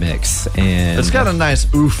Motion remix. And it's got a nice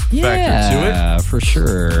oof factor to it. Yeah, for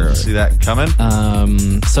sure. See that coming?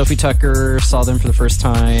 Sophie Tucker, saw them for the first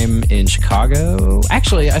time in Chicago.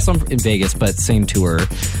 Actually, I saw them in Vegas, but same tour.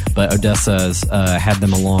 But Odessa's had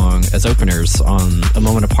them along as openers on A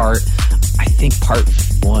Moment Apart. I think part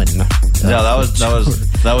one. Yeah, that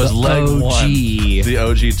was leg OG. one. The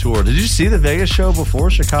OG tour. Did you see the Vegas show before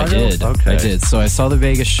Chicago? I did. Okay. I did. So I saw the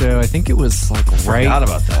Vegas show. I think it was like Forgot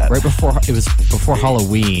about that. Right before it was before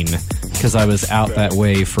Halloween, because I was out that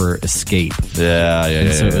way for Escape.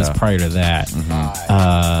 Yeah. So it was prior to that.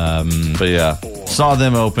 Mm-hmm. But yeah, saw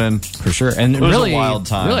them open for sure, and it was really a wild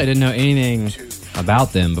time. Really, I didn't know anything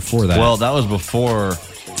about them before that. Well, that was before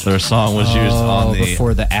their song was used on the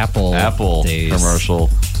before the Apple days. Commercial.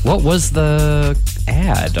 What was the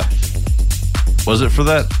ad? Was it for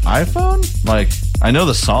that iPhone? Like, I know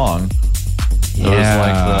the song. Yeah. It was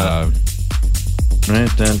like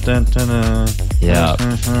Yeah.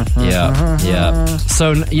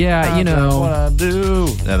 So yeah, you know what I do.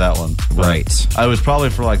 Yeah, that one. Right. I was probably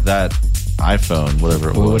for like that iPhone, whatever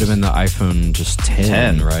it was. It would have been the iPhone just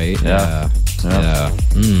 10, right? Yeah.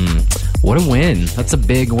 What a win. That's a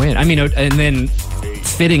big win. I mean, and then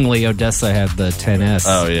fittingly, Odessa had the 10S.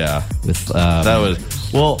 Oh, yeah. With that was...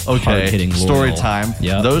 Well, okay, hard-hitting story Loyal. time.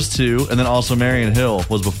 Yep. Those two, and then also Marion Hill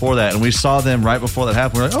was before that, and we saw them right before that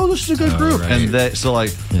happened. We're like, oh, this is a good group. Right. And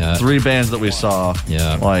three bands that we saw, all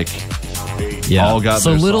got so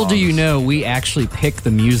their little songs. do you know, we actually pick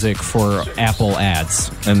the music for Apple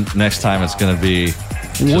ads. And next time it's going to be...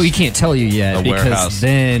 Well, we can't tell you yet because Warehouse.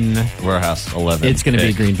 then Warehouse 11. it's going to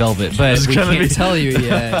be Green Velvet, but we can't tell you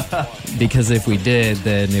yet because if we did,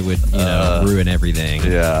 then it would ruin everything.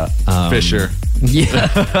 Yeah, Fisher.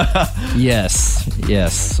 Yeah.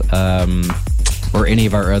 yes. Or any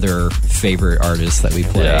of our other favorite artists that we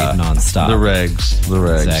play nonstop. The regs.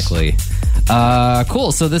 Exactly.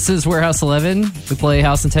 Cool. So this is Warehouse 11. We play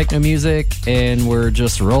house and techno music, and we're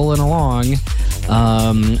just rolling along.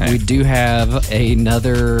 We do have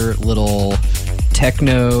another little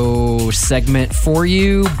techno segment for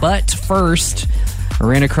you, but first, I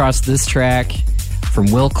ran across this track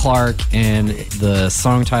from Will Clark, and the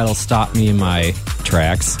song title stopped me in my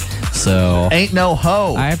tracks. So Ain't No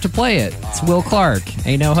Ho. I have to play it. It's Will Clark,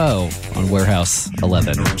 Ain't No Ho, on Warehouse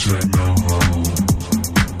 11.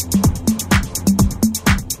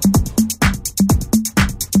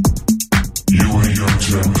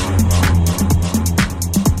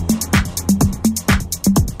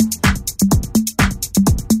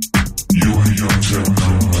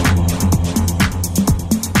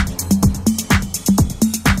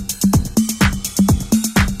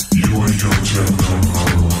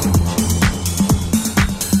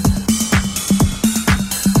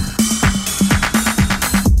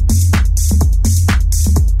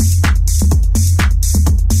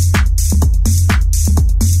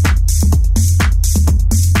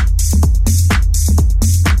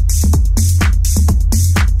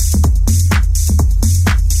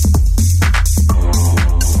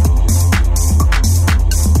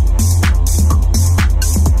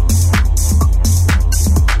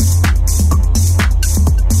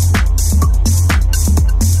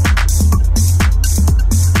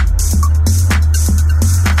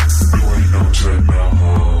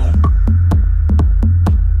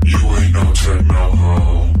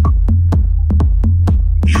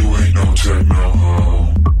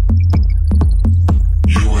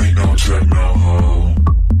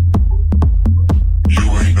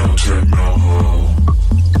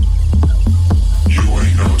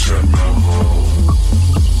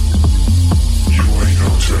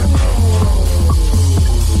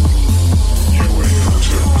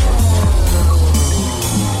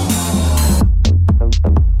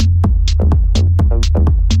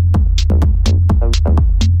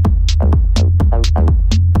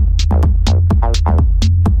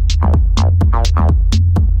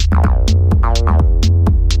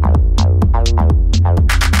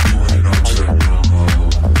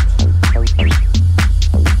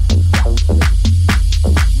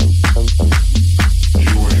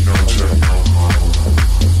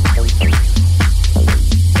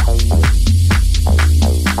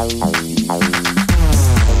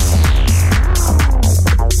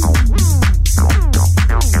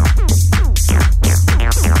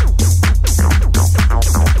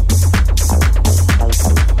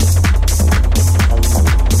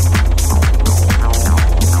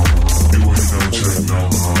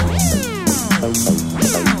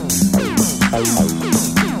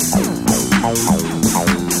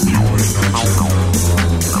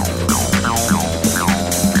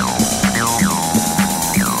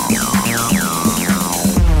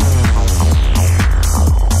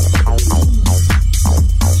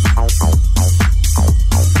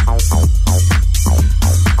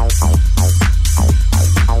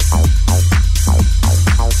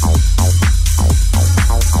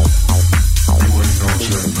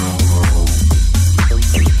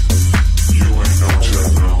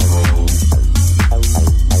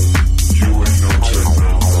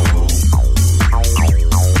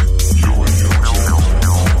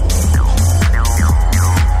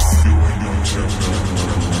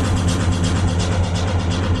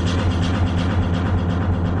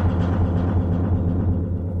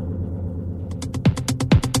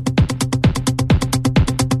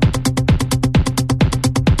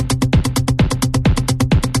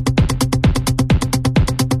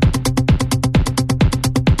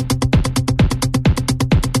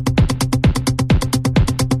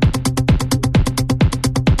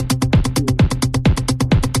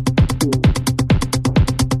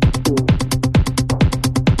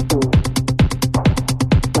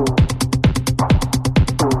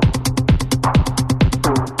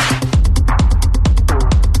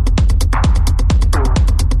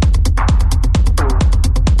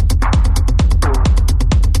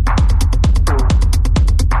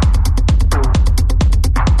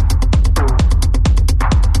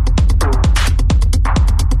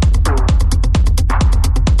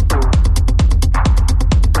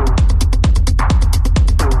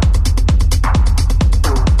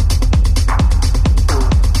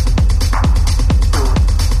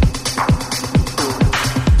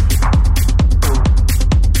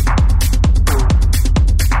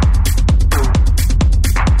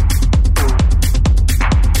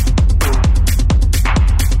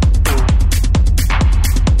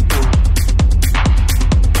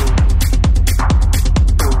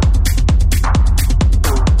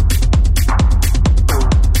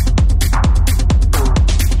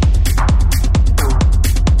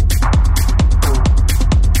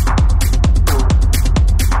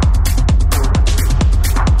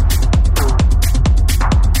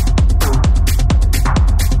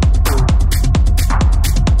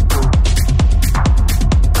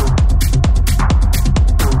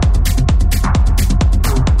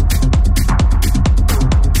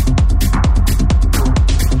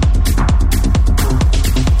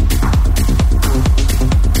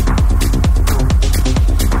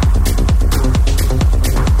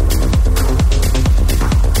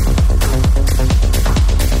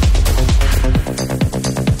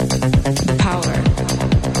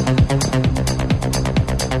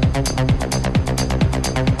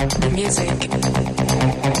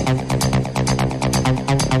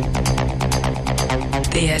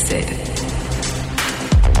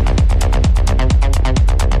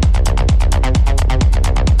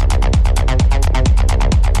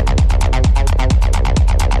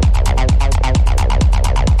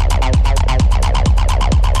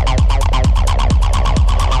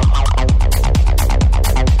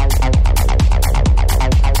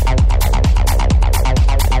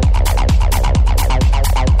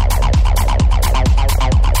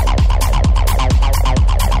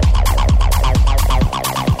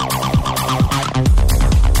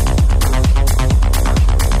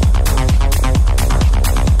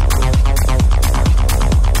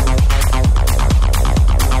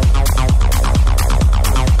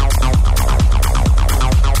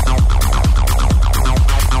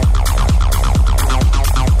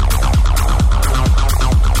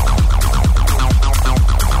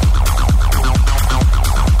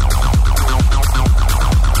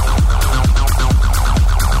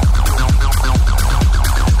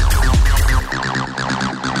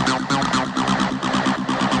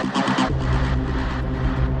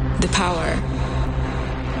 the power.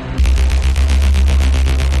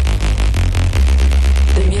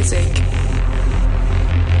 The music.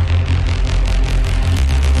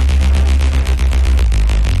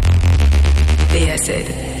 The acid.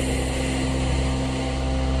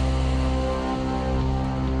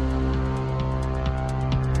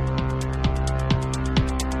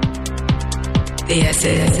 The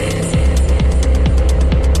acid.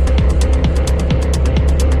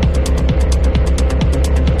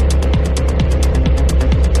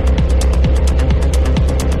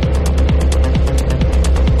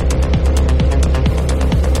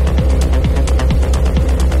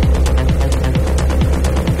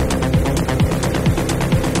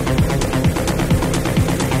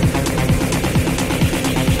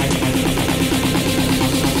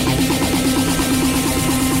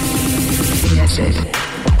 Yes,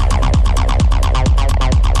 it.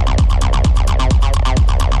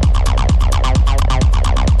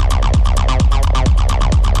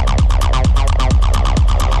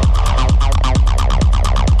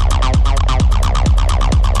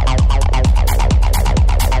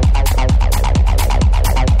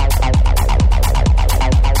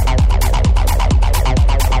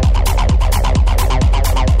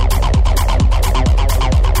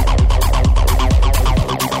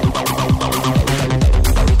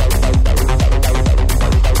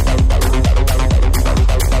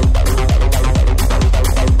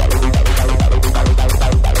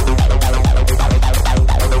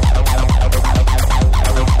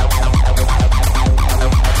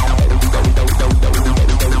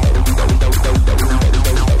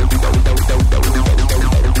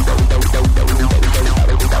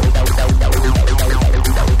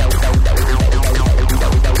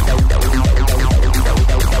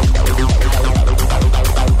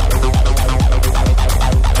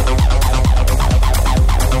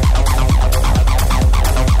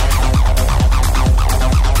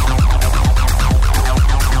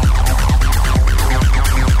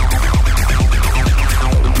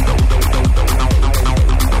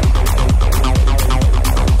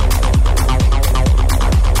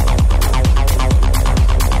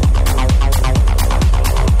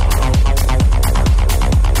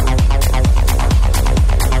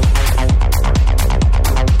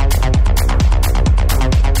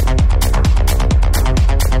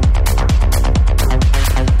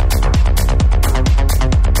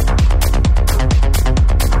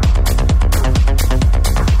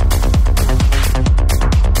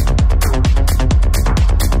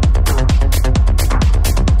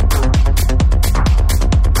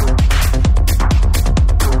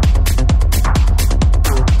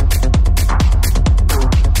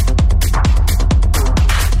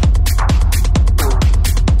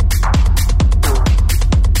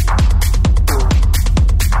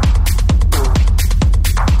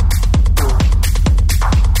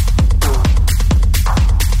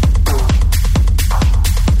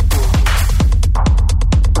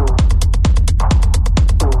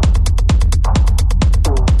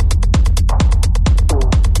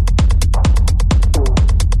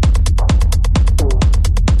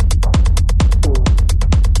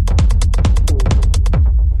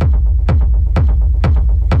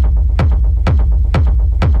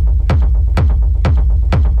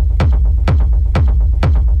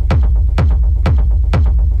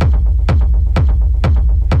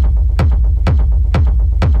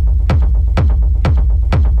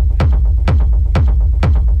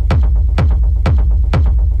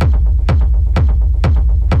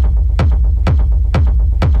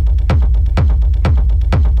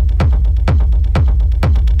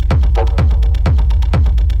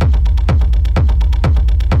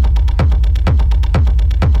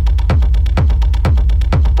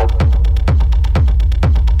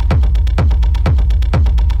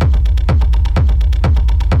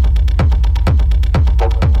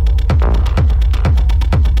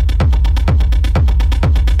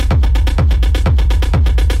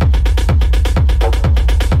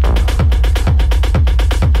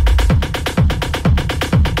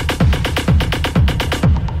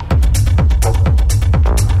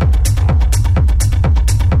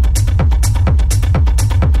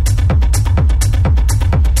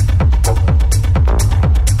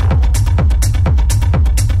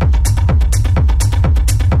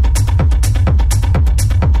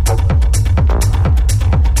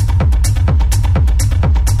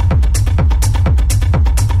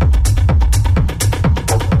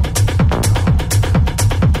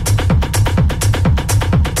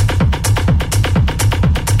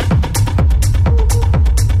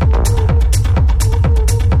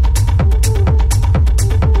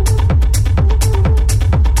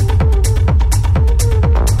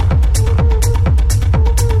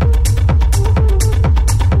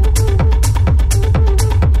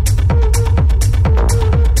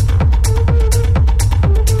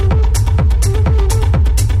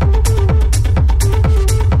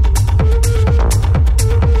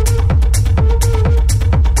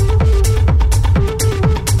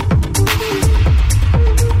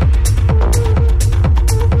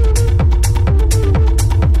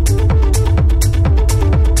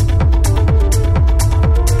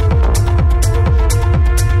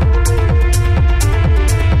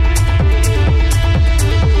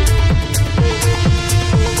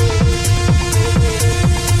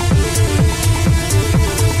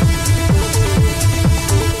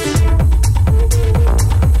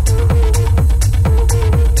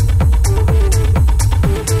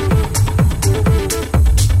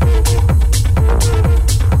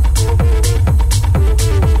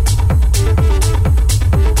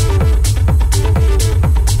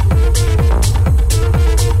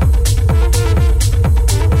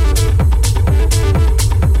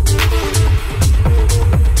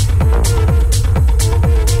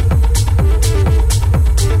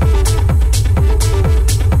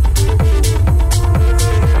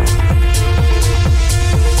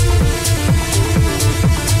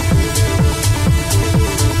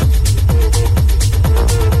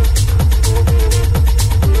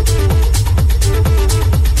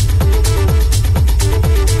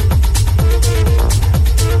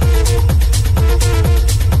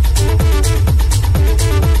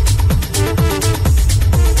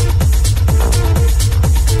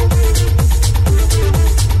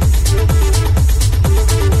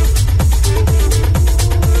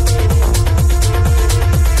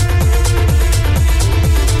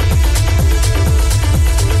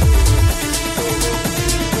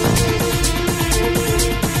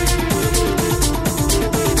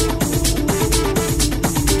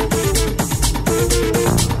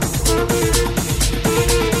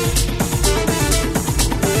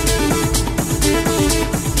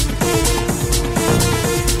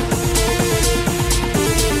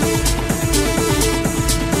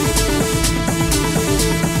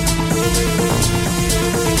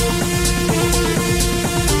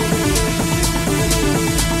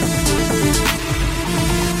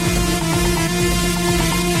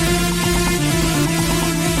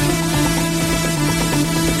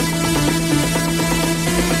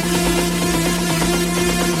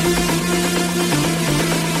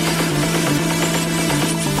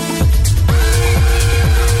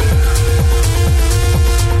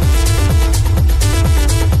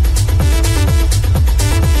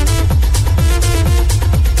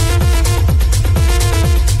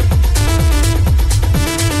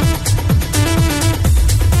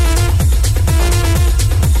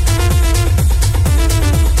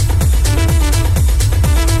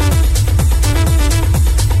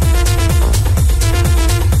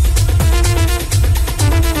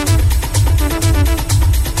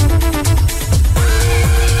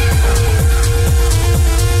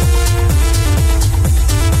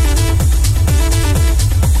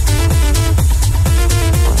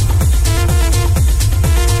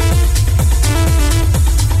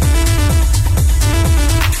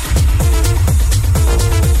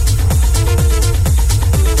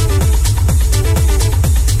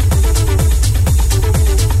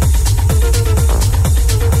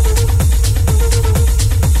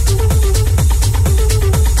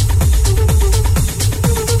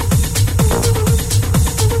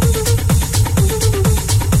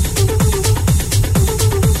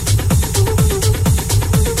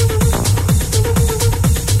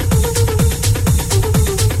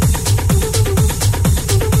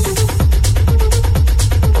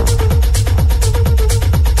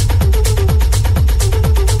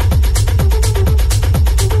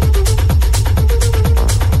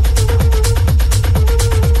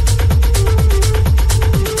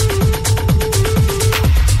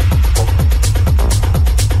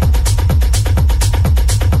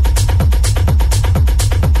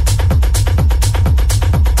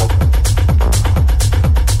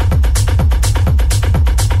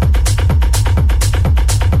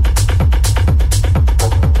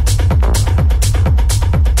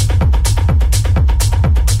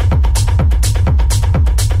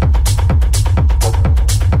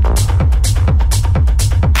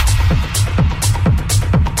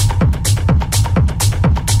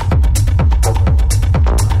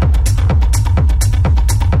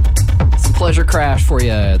 Pleasure Crash for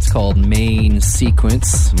you. It's called Main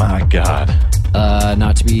Sequence. My God.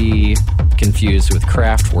 Not to be confused with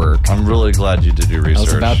Kraftwerk. I'm really glad you did your research. I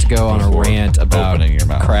was about to go on a rant about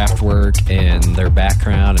Kraftwerk and their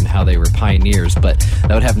background and how they were pioneers, but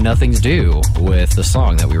that would have nothing to do with the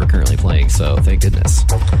song that we were currently playing, so thank goodness.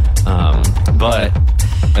 But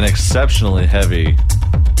an exceptionally heavy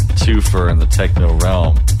twofer in the techno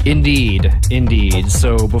realm. Indeed.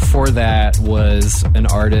 So before that was an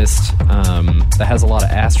artist that has a lot of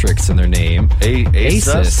asterisks in their name.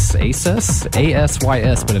 Asus?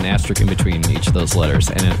 ASYS, but an asterisk in between each of those letters.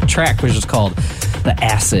 And a track was just called The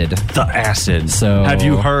Acid. The Acid. So have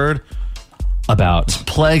you heard about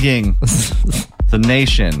plaguing the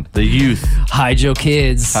nation, the youth? Hide your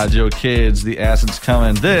kids. The acid's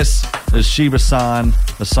coming. This is Shiba-san.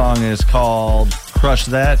 The song is called Crush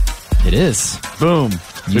That. It is. Boom.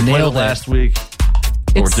 You nailed it last week.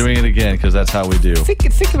 We're doing it again because that's how we do.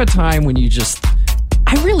 Think of a time when you just...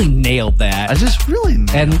 I really nailed that. I just really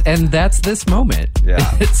nailed it. And that's this moment. Yeah.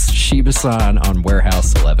 It's Shiba-san on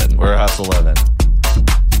Warehouse 11. Warehouse 11.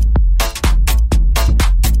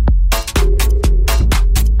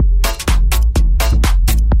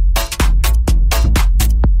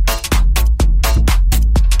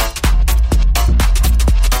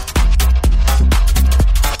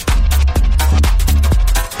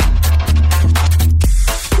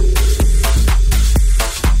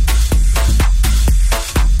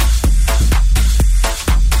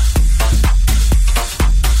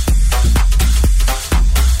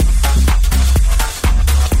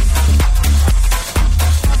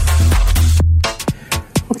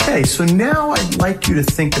 So now I'd like you to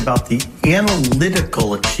think about the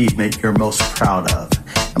analytical achievement you're most proud of.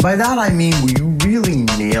 And by that I mean where you really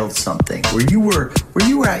nailed something, where you were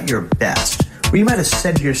at your best, where you might have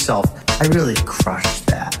said to yourself, I really crushed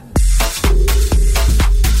that.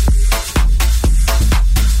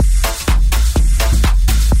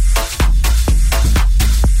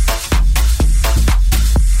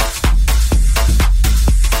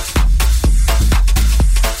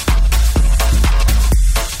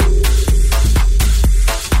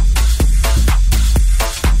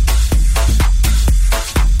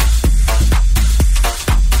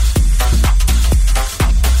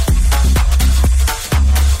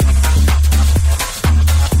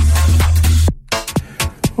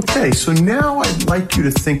 So now I'd like you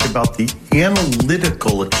to think about the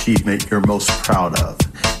analytical achievement you're most proud of.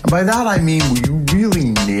 And by that I mean where you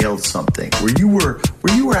really nailed something, where you were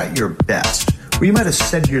at your best, where you might have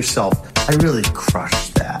said to yourself, I really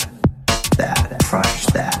crushed that,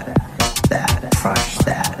 crushed that, crushed that, crushed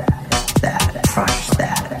that, crushed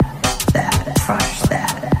that, crushed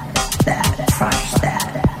that, crushed that, crushed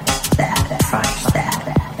that.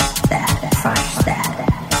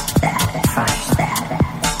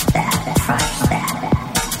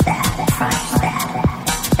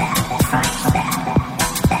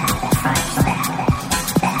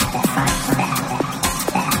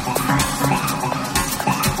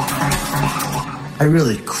 I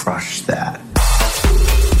really crushed that.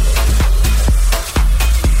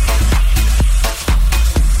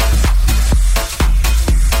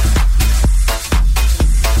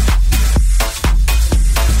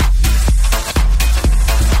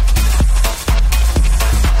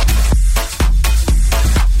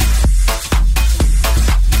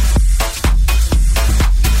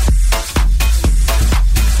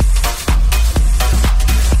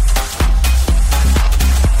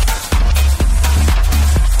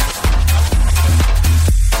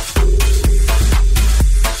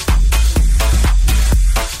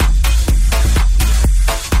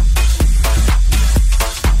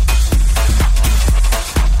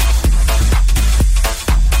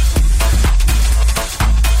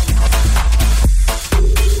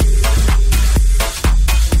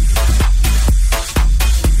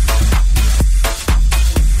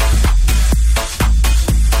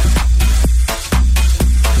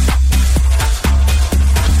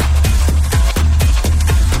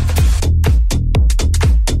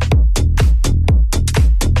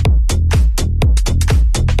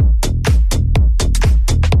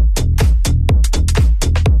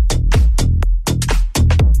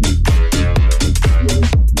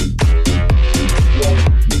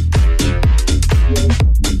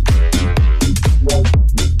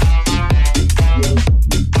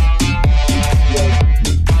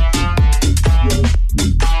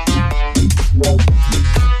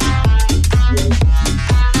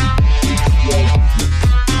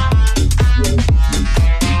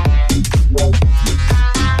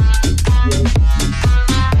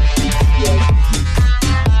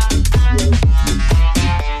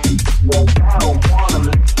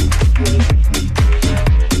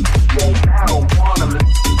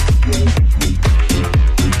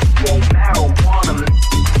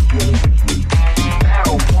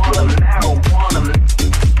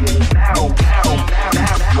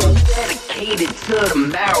 dedicated to the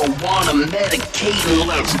marijuana, medicating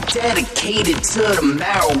love. Dedicated to the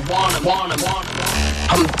marijuana,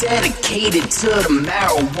 I'm dedicated to the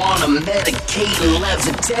marijuana, medicating love.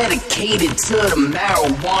 Dedicated to the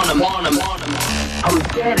marijuana, I'm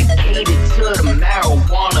dedicated to the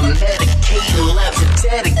marijuana, medicating love.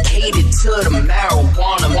 Dedicated to the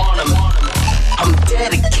marijuana, I'm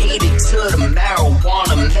dedicated to the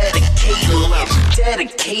marijuana, medicating love.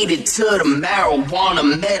 Dedicated to the marijuana,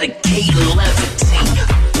 medicating levitating.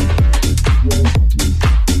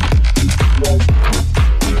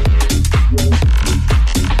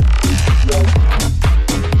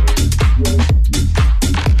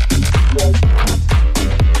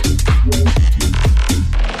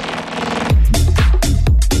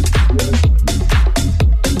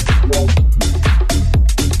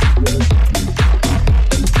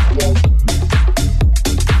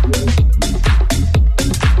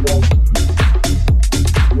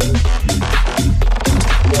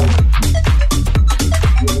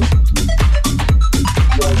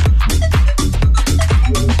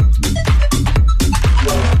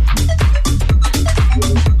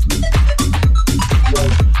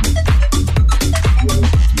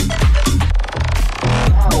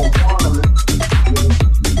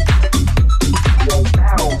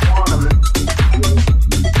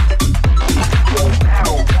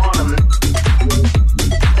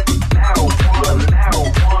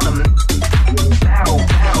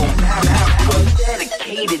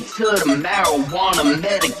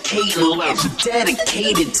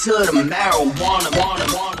 Dedicated to the marijuana,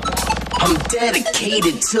 I'm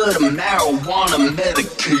dedicated to the marijuana,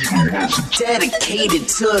 medicating. Dedicated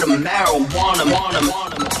to the marijuana,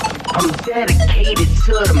 I'm dedicated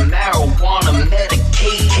to the marijuana,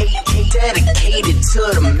 medicating. Dedicated to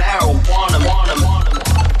the marijuana,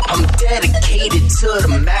 I'm dedicated to the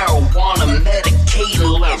marijuana,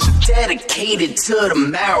 medicating. Dedicated to the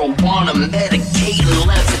marijuana, medicating,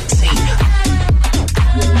 levitating.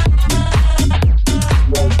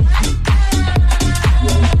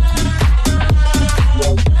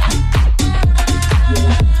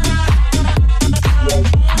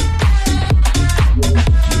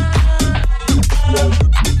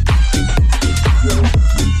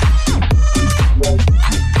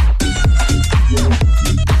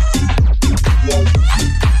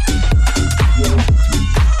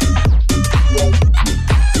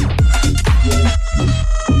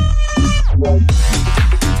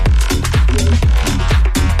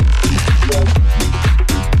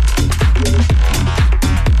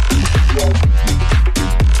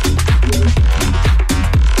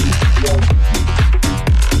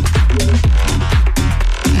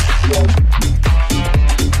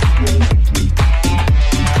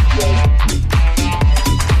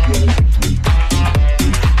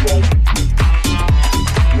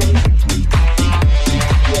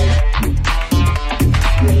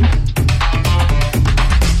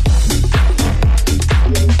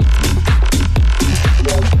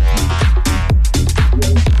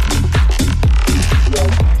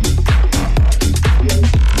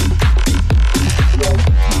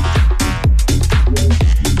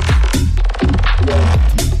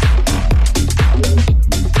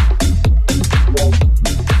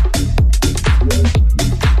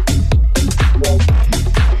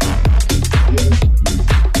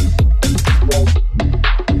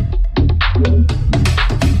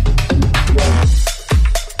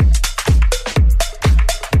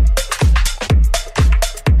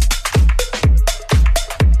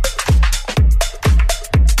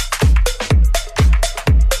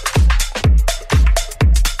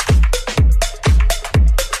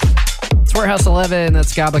 Warehouse 11,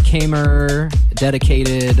 that's Gaba Kamer,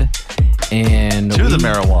 dedicated, and to the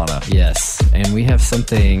marijuana. Yes, and we have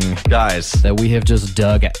something, guys, that we have just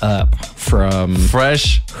dug up from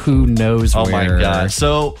fresh, who knows where. Oh my god!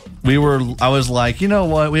 So I was like, you know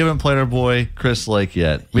what? We haven't played our boy Chris Lake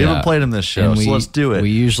yet. We haven't played him this show, so let's do it. We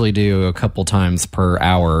usually do a couple times per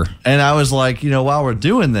hour, and I was like, while we're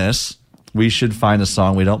doing this, we should find a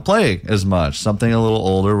song we don't play as much, something a little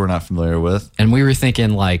older we're not familiar with. And we were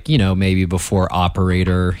thinking maybe before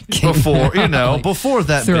Operator. Before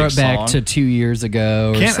that throw big it back song. to 2 years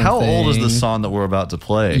ago or something. How old is the song that we're about to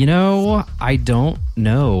play? I don't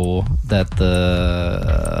know that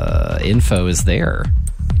the info is there.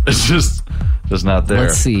 It's just not there.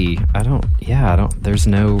 Let's see. I don't, there's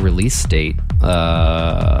no release date.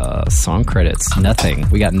 Song credits, nothing.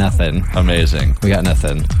 We got nothing. Amazing. We got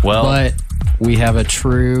nothing. Well, but we have a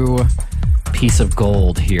true piece of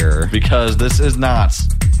gold here. Because this is not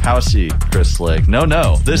housey Chris Lake.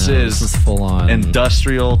 No. This is full on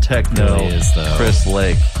industrial techno Chris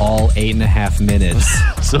Lake. All 8.5 minutes.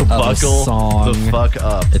 So buckle the fuck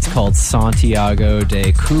up. It's called Santiago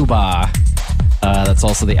de Cuba. That's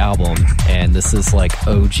also the album, and this is like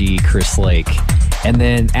OG Chris Lake. And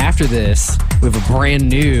then after this, we have a brand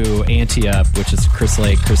new anti-up, which is Chris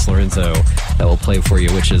Lake, Chris Lorenzo, that we'll play for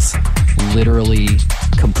you, which is literally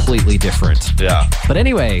completely different. Yeah. But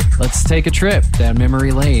anyway, let's take a trip down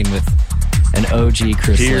memory lane with an OG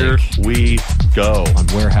Chris Lake. Here we go. On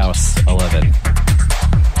Warehouse 11.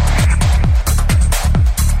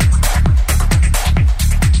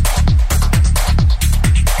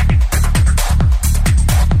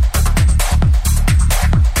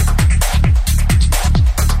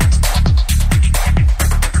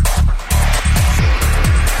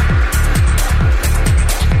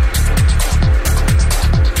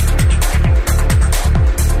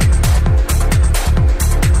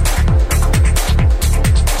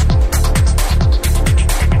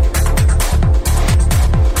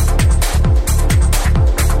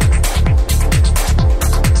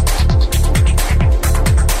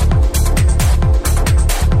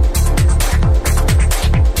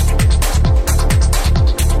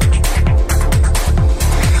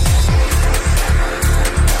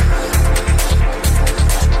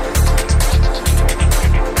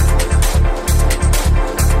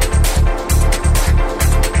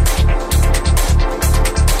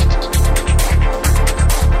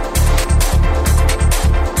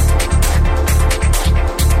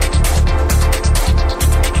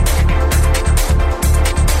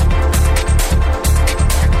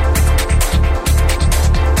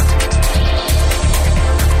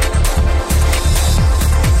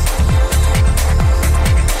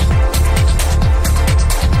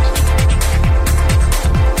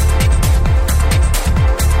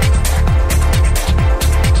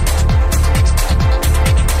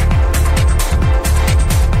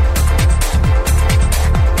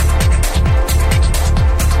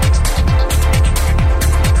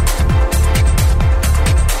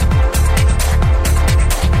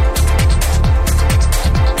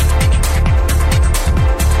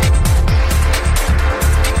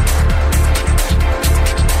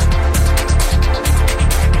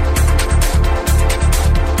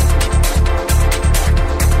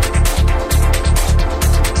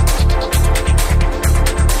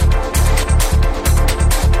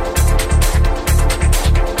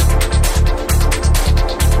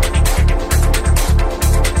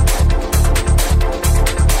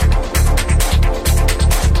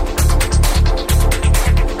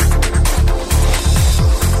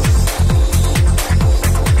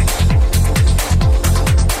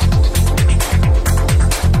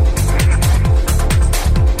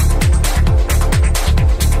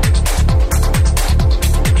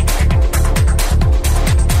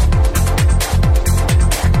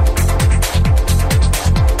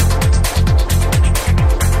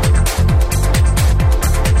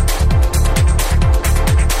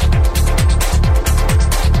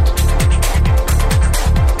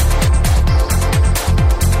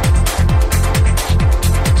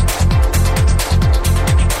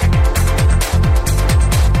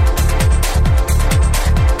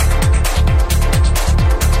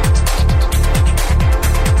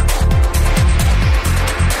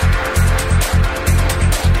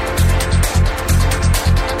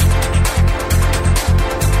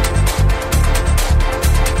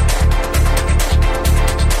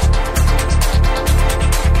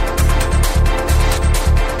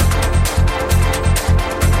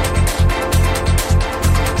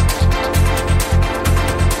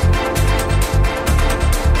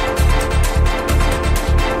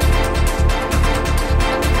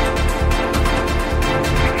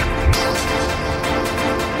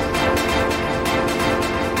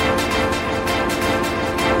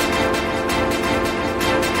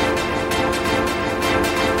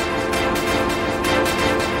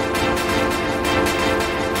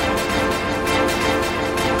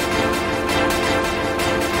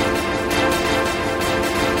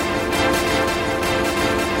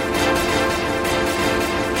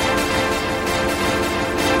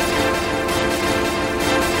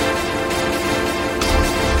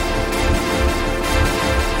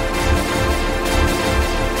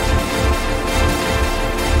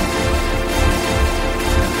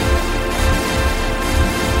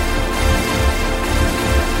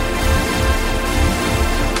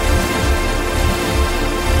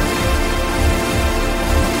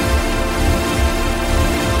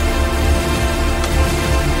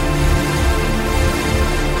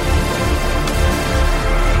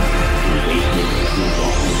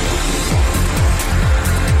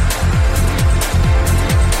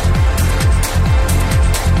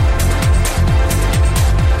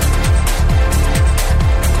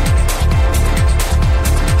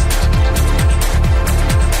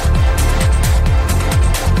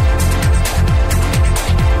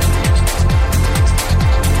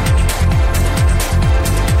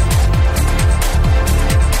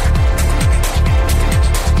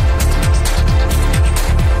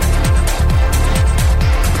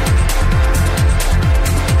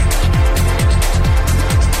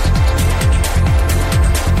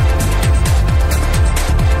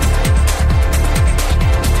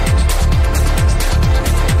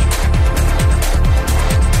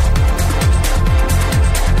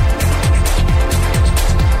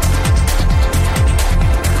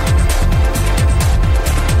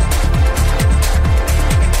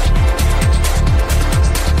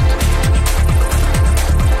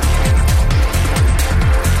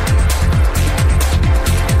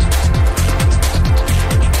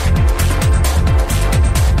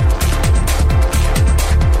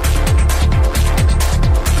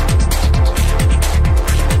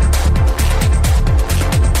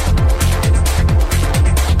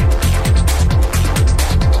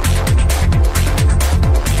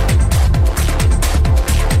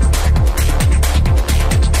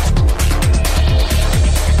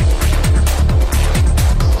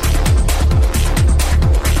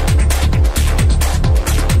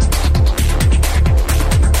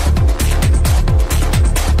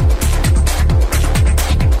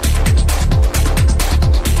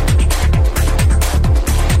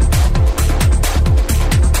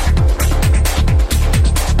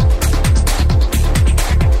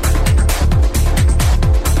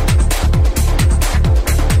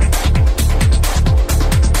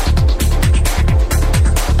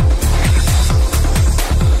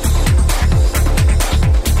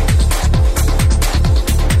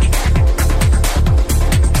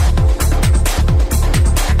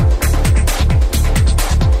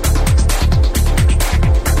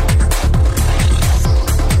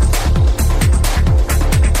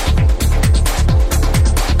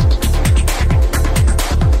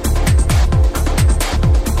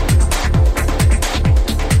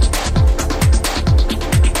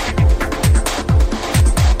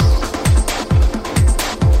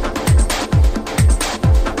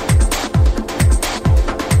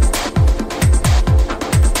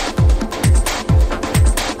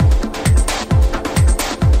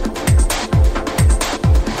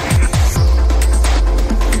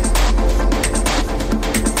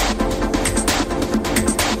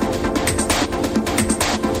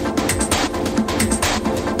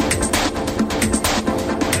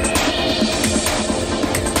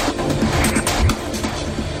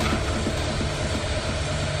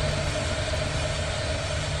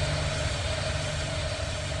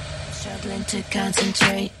 struggling to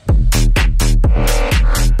concentrate.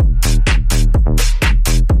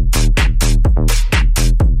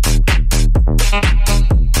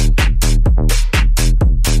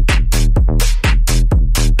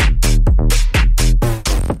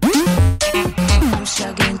 I'm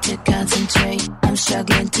struggling to concentrate.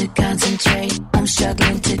 I'm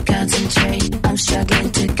struggling to concentrate. I'm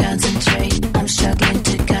struggling to concentrate. I'm struggling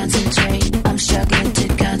to concentrate. I'm struggling to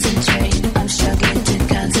concentrate.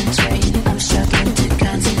 I'm struggling to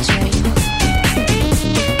concentrate.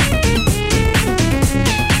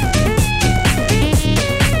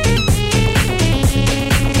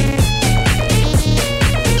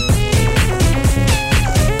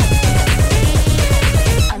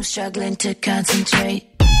 I'm struggling to concentrate. I'm struggling to concentrate.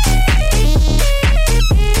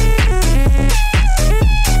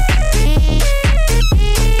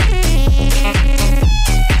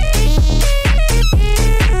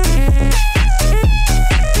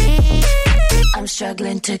 I'm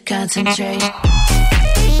struggling to concentrate.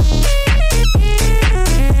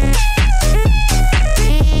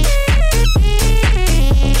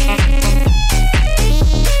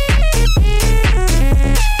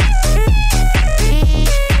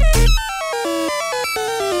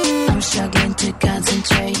 I'm struggling to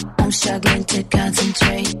concentrate. I'm struggling to concentrate.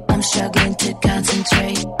 I'm struggling to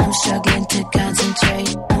concentrate. I'm struggling to concentrate. I'm struggling to concentrate.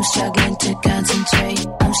 I'm struggling to concentrate. I'm struggling to concentrate.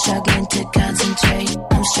 I'm struggling to concentrate.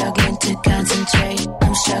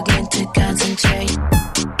 I'm struggling to concentrate.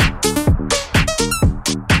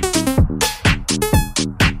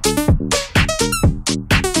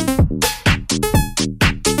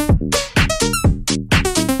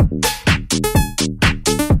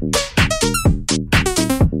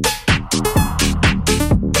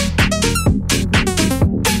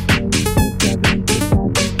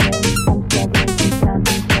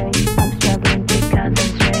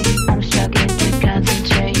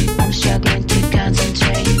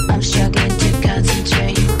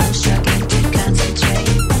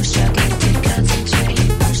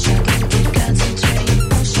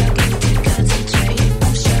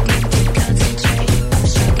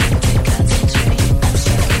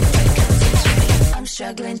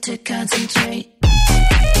 Struggling to concentrate.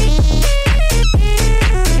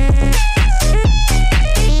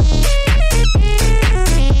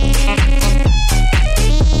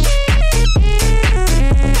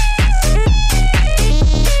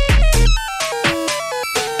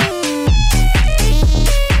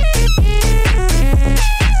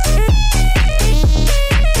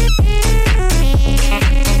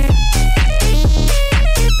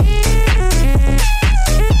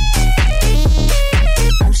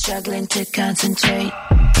 I'm struggling to concentrate.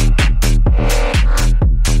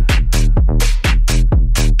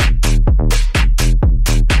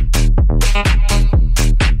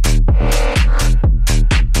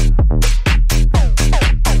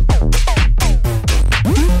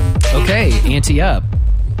 Okay, Ante Up.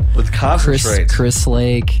 With Concentrate. Chris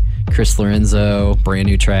Lake, Chris Lorenzo, brand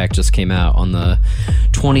new track just came out on the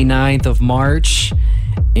 29th of March.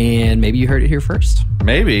 And maybe you heard it here first.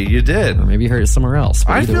 Maybe you did. Or maybe you heard it somewhere else.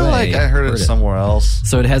 But I either feel way, like I heard it somewhere else.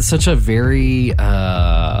 So it had such a very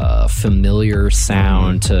familiar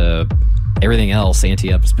sound to everything else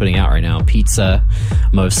Ante Up is putting out right now. Pizza,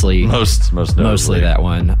 mostly. Mostly that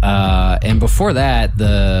one. And before that,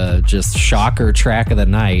 the just shocker track of the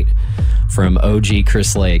night from OG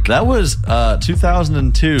Chris Lake. That was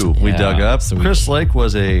 2002 we dug up. So Chris Lake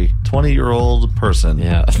was a 20-year-old person.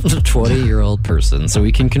 Yeah, 20-year-old person. So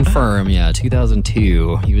we can confirm,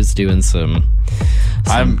 2002, he was doing some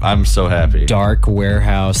I'm so happy. Dark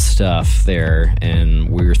warehouse stuff there, and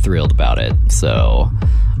we were thrilled about it. So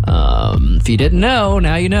if you didn't know,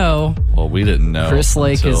 now you know. Well, we didn't know. Chris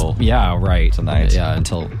Lake is, right. Tonight. Yeah,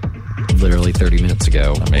 until literally 30 minutes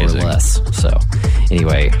ago. Amazing. Or less. So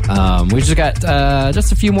anyway, we just got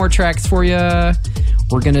just a few more tracks for you.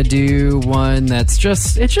 We're gonna do one that's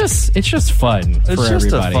just fun for everybody. It's just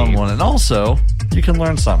a fun one, and also you can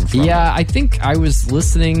learn something from it. I think I was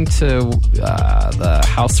listening to the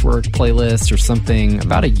Housework playlist or something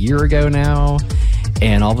about a year ago now,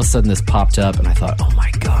 and all of a sudden this popped up, and I thought, oh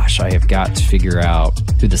my gosh, I have got to figure out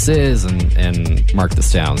who this is and mark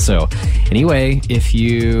this down. So anyway, if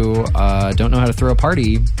you don't know how to throw a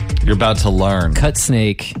party, you're about to learn. Cut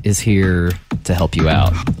Snake is here to help you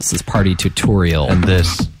out. This is Party Tutorial. And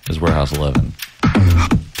this is Warehouse 11.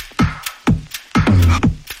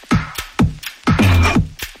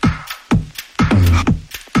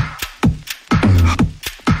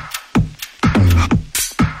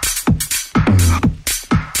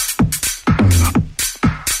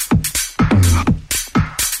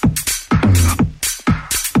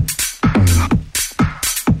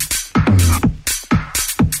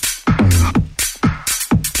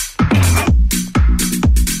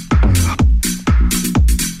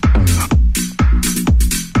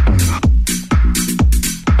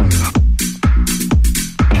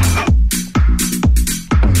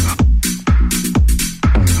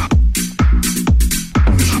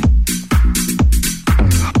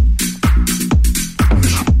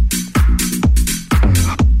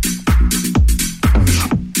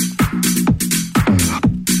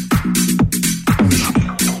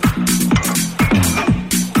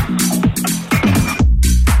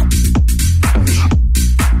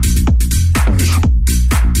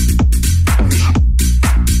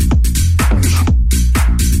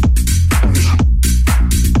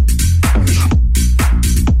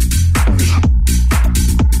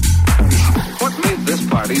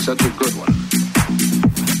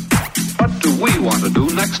 you want to do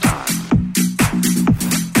next time.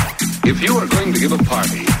 If you are going to give a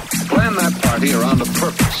party, plan that party around a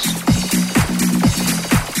purpose.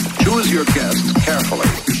 Choose your guests carefully.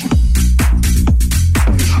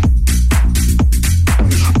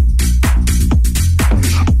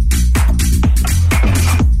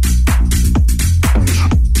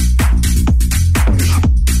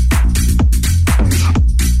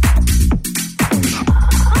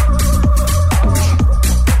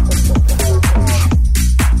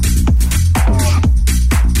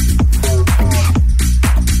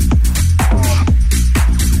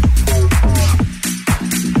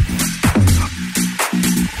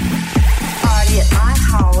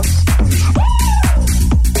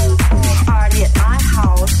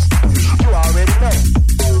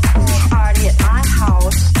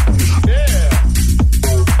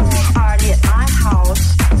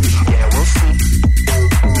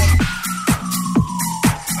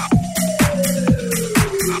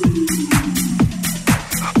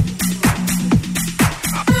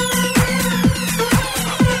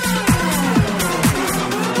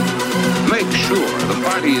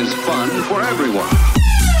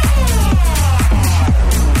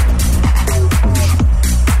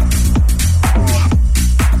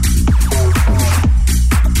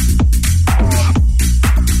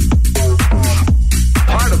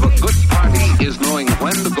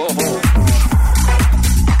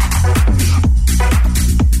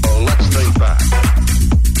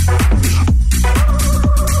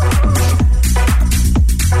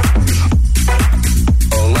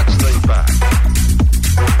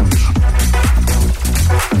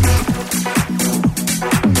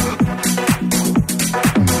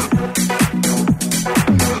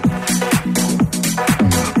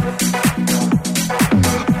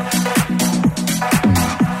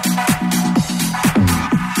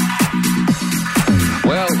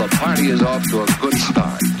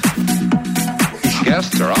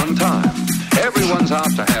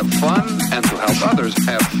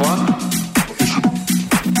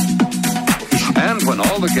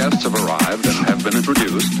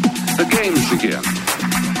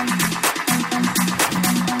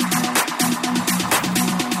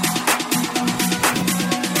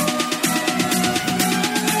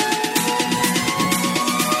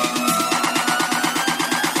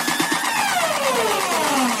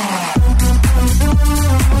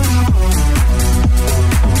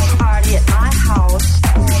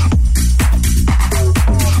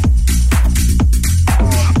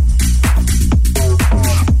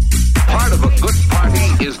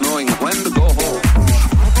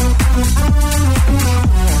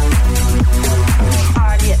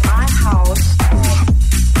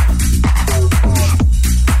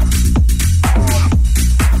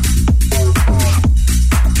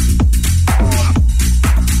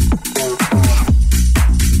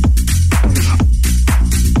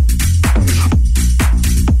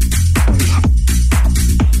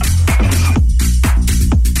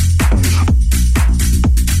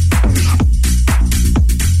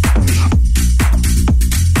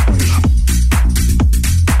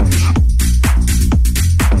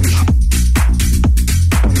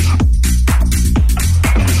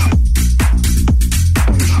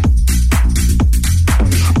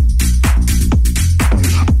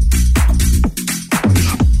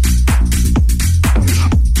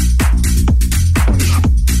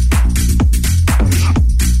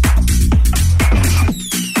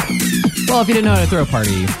 Well, if you didn't know how to throw a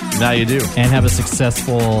party, now you do. And have a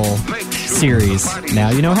successful series, now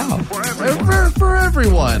you know how. For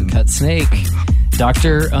everyone. Cut Snake.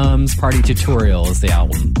 Dr. Party Tutorial is the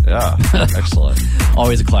album. Yeah, excellent.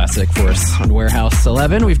 Always a classic for us on Warehouse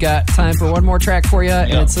 11. We've got time for one more track for you.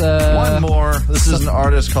 And it's one more. This is an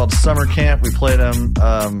artist called Summer Camp. We played him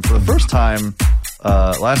for the first time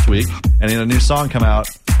last week, and he had a new song come out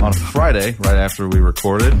on Friday, right after we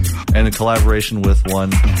recorded, and in collaboration with one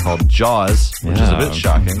called Jaws, which is a bit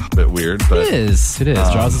shocking, a bit weird. But it is.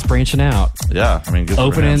 Jaws is branching out. Yeah, I mean, good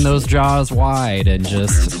opening those jaws wide and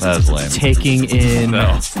just taking in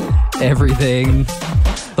everything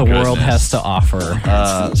the world has to offer.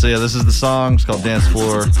 So yeah, this is the song. It's called Dance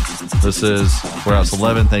Floor. This is Warehouse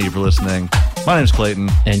 11. Thank you for listening. My name's Clayton.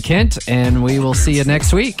 And Kent, and we will see you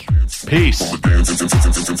next week. Peace.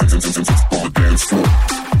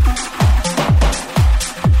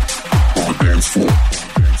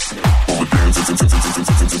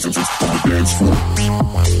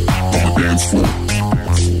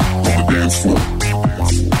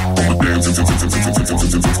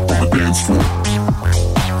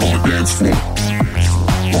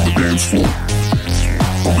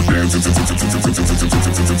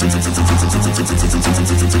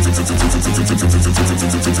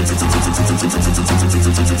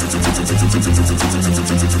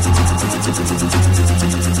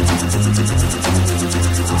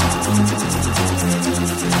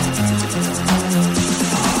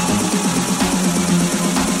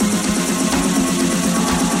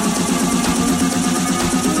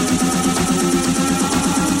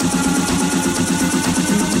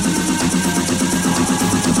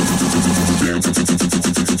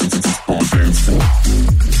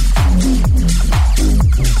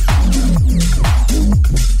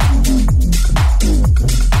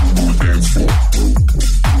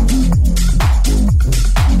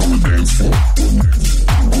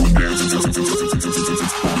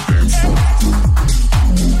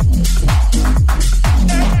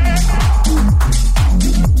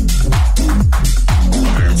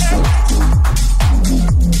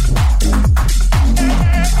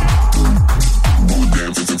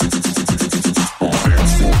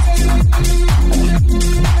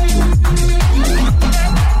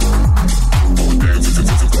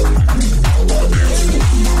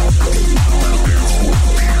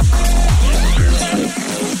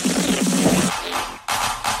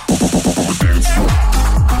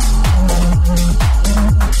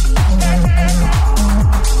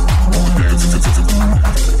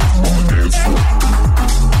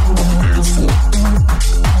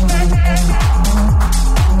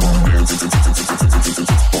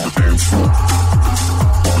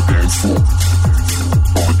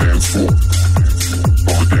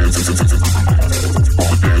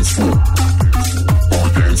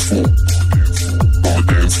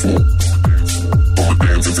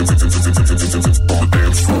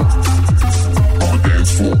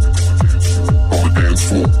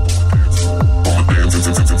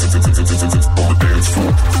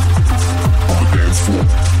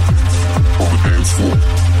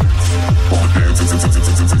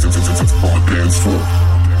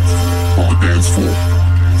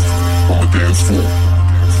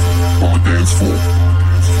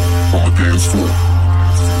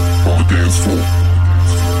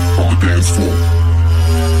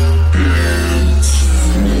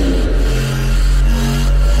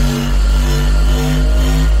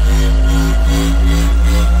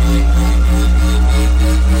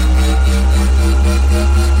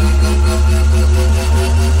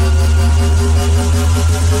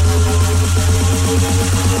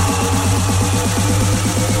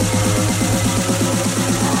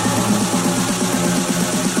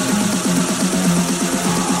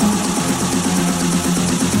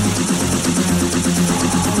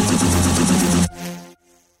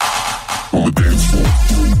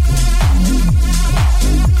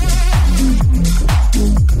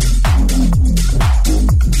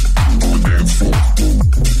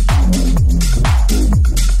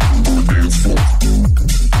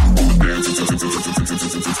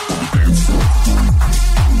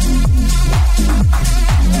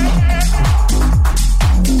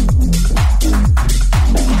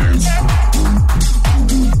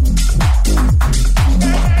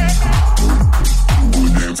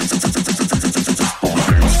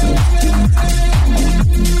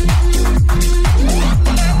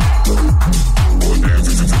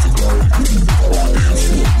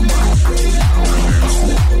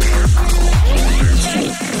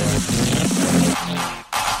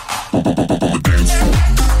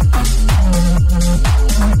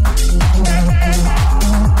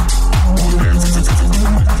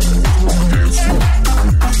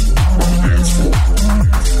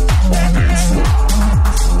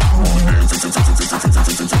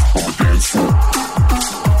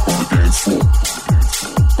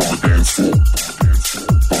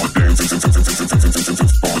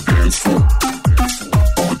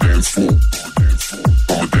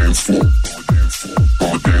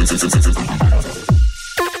 dance.